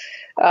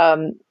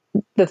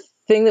 The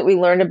thing that we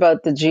learned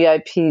about the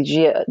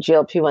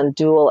GLP-1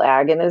 dual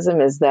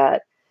agonism is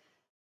that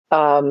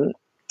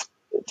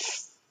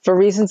for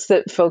reasons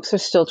that folks are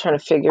still trying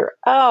to figure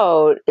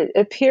out, it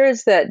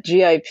appears that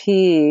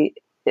GIP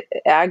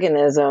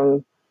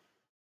agonism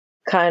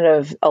kind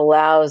of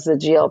allows the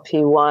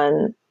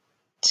GLP-1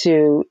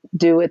 to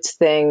do its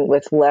thing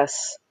with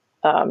less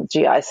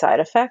GI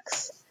side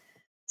effects.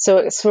 So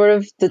it's sort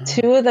of the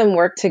two of them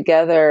work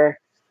together,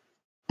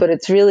 but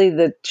it's really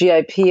the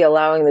GIP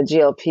allowing the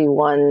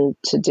GLP-1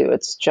 to do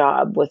its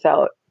job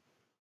without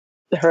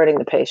hurting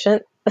the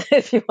patient,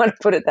 if you want to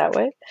put it that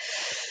way.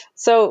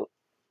 So,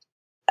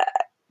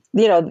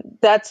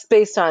 that's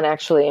based on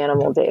actually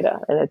animal data,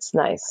 and it's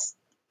nice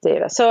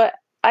data. So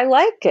I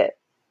like it,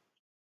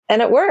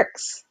 and it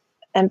works,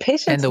 and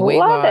patients and the weight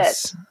love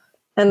loss, it.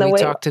 And the we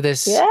weight talked to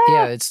this.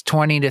 It's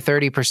 20 to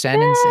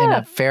 30% in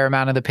a fair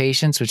amount of the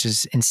patients, which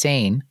is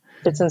insane.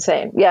 It's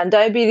insane. Yeah, in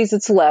diabetes,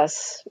 it's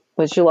less,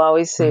 which you'll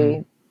always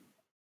see.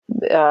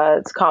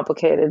 It's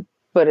complicated,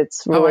 but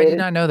it's related. Oh, I did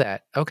not know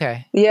that.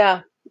 Okay.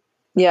 Yeah.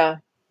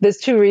 There's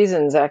 2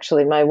 reasons,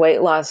 actually. My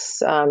weight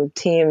loss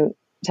team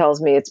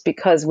tells me it's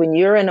because when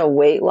you're in a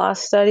weight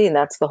loss study, and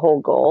that's the whole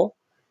goal,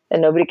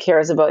 and nobody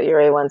cares about your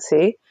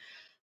A1C,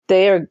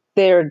 they're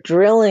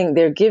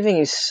giving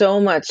you so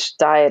much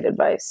diet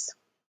advice.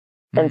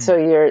 And so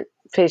your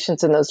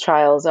patients in those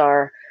trials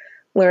are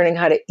learning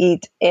how to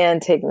eat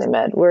and taking the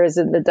med. Whereas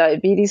in the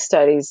diabetes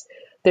studies,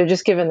 they're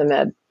just given the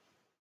med.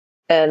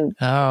 And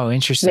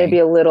interesting. Maybe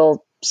a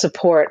little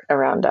support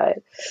around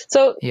diet.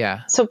 So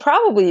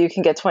probably you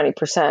can get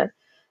 20%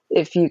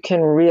 if you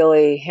can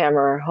really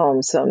hammer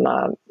home some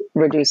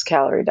reduced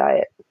calorie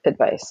diet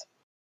advice.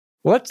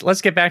 Well,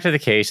 let's get back to the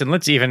case, and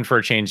let's even, for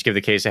a change, give the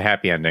case a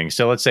happy ending.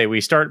 So let's say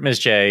we start Ms.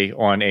 J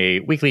on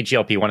a weekly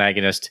GLP-1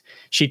 agonist.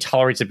 She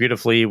tolerates it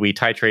beautifully. We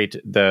titrate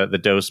the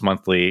dose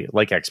monthly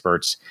like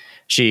experts.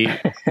 She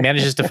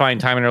manages to find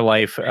time in her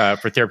life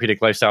for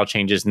therapeutic lifestyle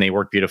changes, and they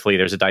work beautifully.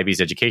 There's a diabetes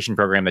education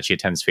program that she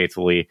attends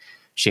faithfully.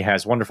 She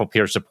has wonderful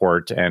peer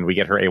support, and we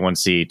get her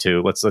A1C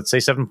to, let's say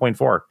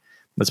 7.4.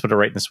 Let's put her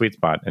right in the sweet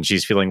spot, and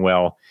she's feeling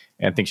well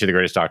and thinks she's the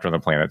greatest doctor on the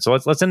planet. So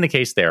let's end the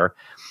case there.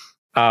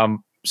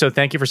 So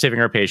thank you for saving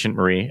our patient,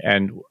 Marie.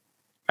 And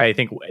I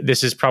think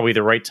this is probably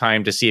the right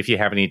time to see if you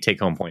have any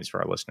take-home points for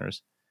our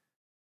listeners.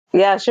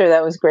 Yeah, sure.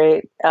 That was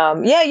great.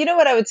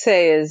 What I would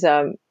say is,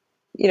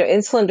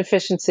 insulin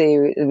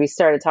deficiency, we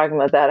started talking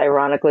about that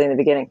ironically in the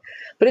beginning,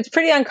 but it's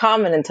pretty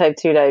uncommon in type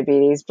 2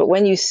 diabetes. But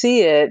when you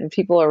see it and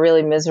people are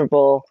really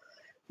miserable,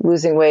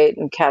 losing weight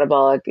and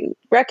catabolic,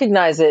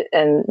 recognize it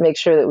and make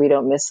sure that we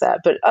don't miss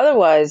that. But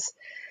otherwise,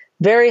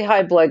 very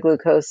high blood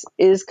glucose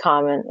is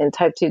common in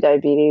type 2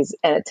 diabetes,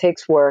 and it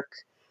takes work.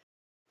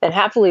 And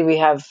happily, we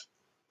have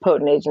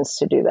potent agents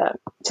to do that.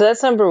 So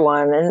that's number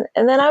one.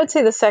 And then I would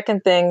say the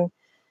second thing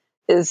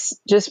is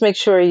just make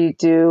sure you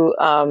do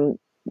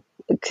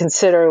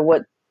consider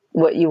what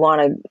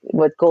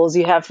goals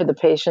you have for the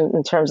patient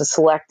in terms of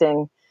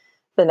selecting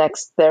the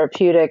next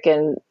therapeutic.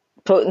 And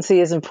potency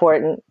is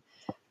important.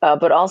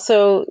 But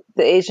also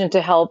the agent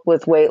to help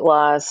with weight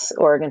loss,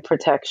 organ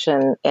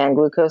protection, and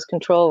glucose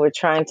control. We're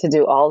trying to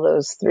do all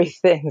those 3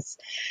 things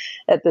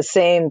at the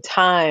same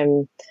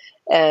time.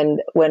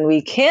 And when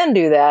we can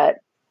do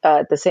that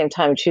at the same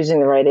time, choosing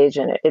the right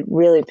agent, it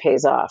really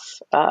pays off.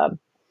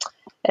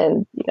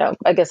 And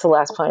I guess the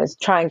last point is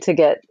trying to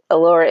get a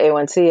lower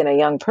A1C in a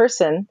young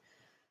person,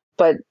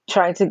 but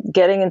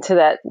getting into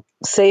that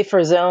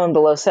safer zone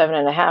below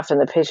 7.5 in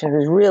the patient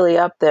who's really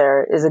up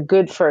there is a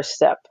good first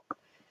step.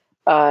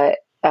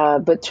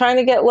 But trying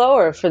to get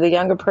lower for the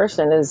younger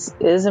person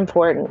is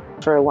important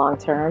for long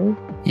term.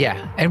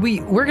 Yeah, and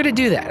we're going to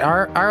do that.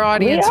 Our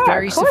audience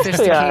very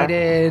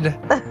sophisticated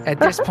at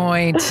this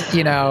point.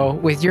 You know,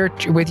 with your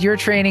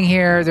training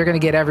here, they're going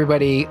to get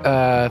everybody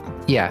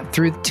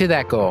through to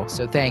that goal.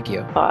 So thank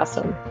you.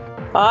 Awesome.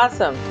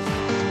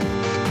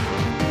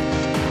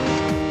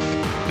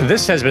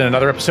 This has been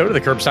another episode of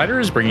the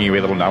Curbsiders, bringing you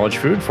a little knowledge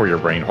food for your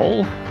brain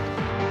hole.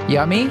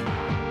 Yummy.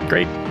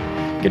 Great.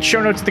 Get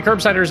show notes at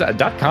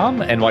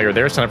thecurbsiders.com, and while you're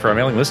there, sign up for our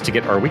mailing list to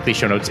get our weekly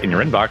show notes in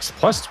your inbox.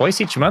 Plus, twice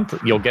each month,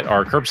 you'll get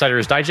our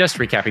Curbsiders Digest,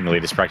 recapping the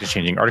latest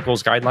practice-changing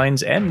articles,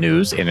 guidelines, and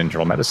news in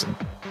internal medicine.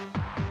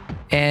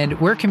 And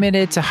we're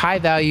committed to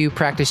high-value,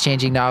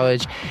 practice-changing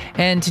knowledge.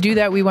 And to do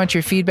that, we want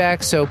your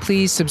feedback. So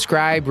please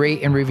subscribe,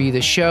 rate, and review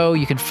the show.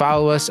 You can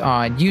follow us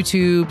on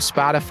YouTube,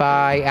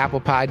 Spotify,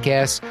 Apple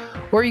Podcasts,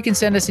 or you can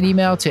send us an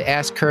email to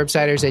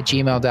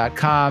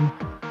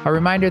askcurbsiders@gmail.com. A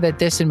reminder that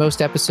this and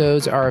most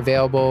episodes are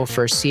available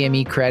for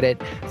CME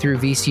credit through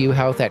VCU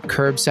Health at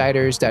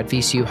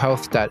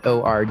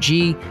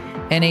curbsiders.vcuhealth.org.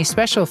 And a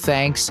special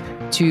thanks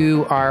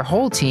to our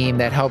whole team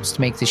that helps to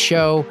make the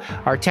show.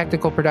 Our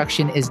technical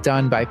production is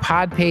done by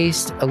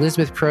Podpaste.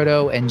 Elizabeth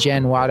Proto and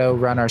Jen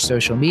Watto run our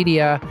social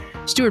media.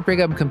 Stuart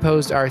Brigham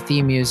composed our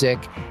theme music.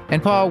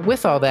 And Paul,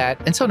 with all that,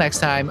 until next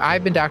time,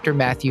 I've been Dr.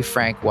 Matthew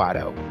Frank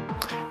Watto.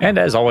 And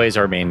as always,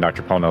 our main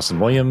Dr. Paul Nelson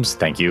Williams,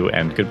 thank you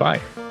and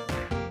goodbye.